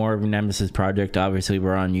catch more of Nemesis Project, obviously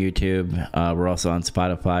we're on YouTube. We're also on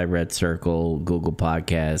Spotify, Red Circle, Google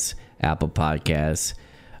Podcasts, Apple Podcasts.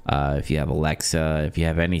 If you have Alexa, if you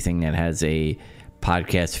have anything that has a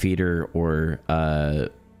podcast feeder or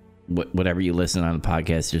whatever you listen on a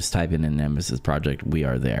podcast, just type in Nemesis Project. We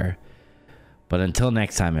are there. But until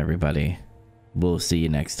next time, everybody, we'll see you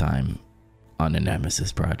next time on the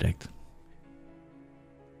Nemesis Project.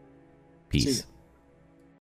 Peace.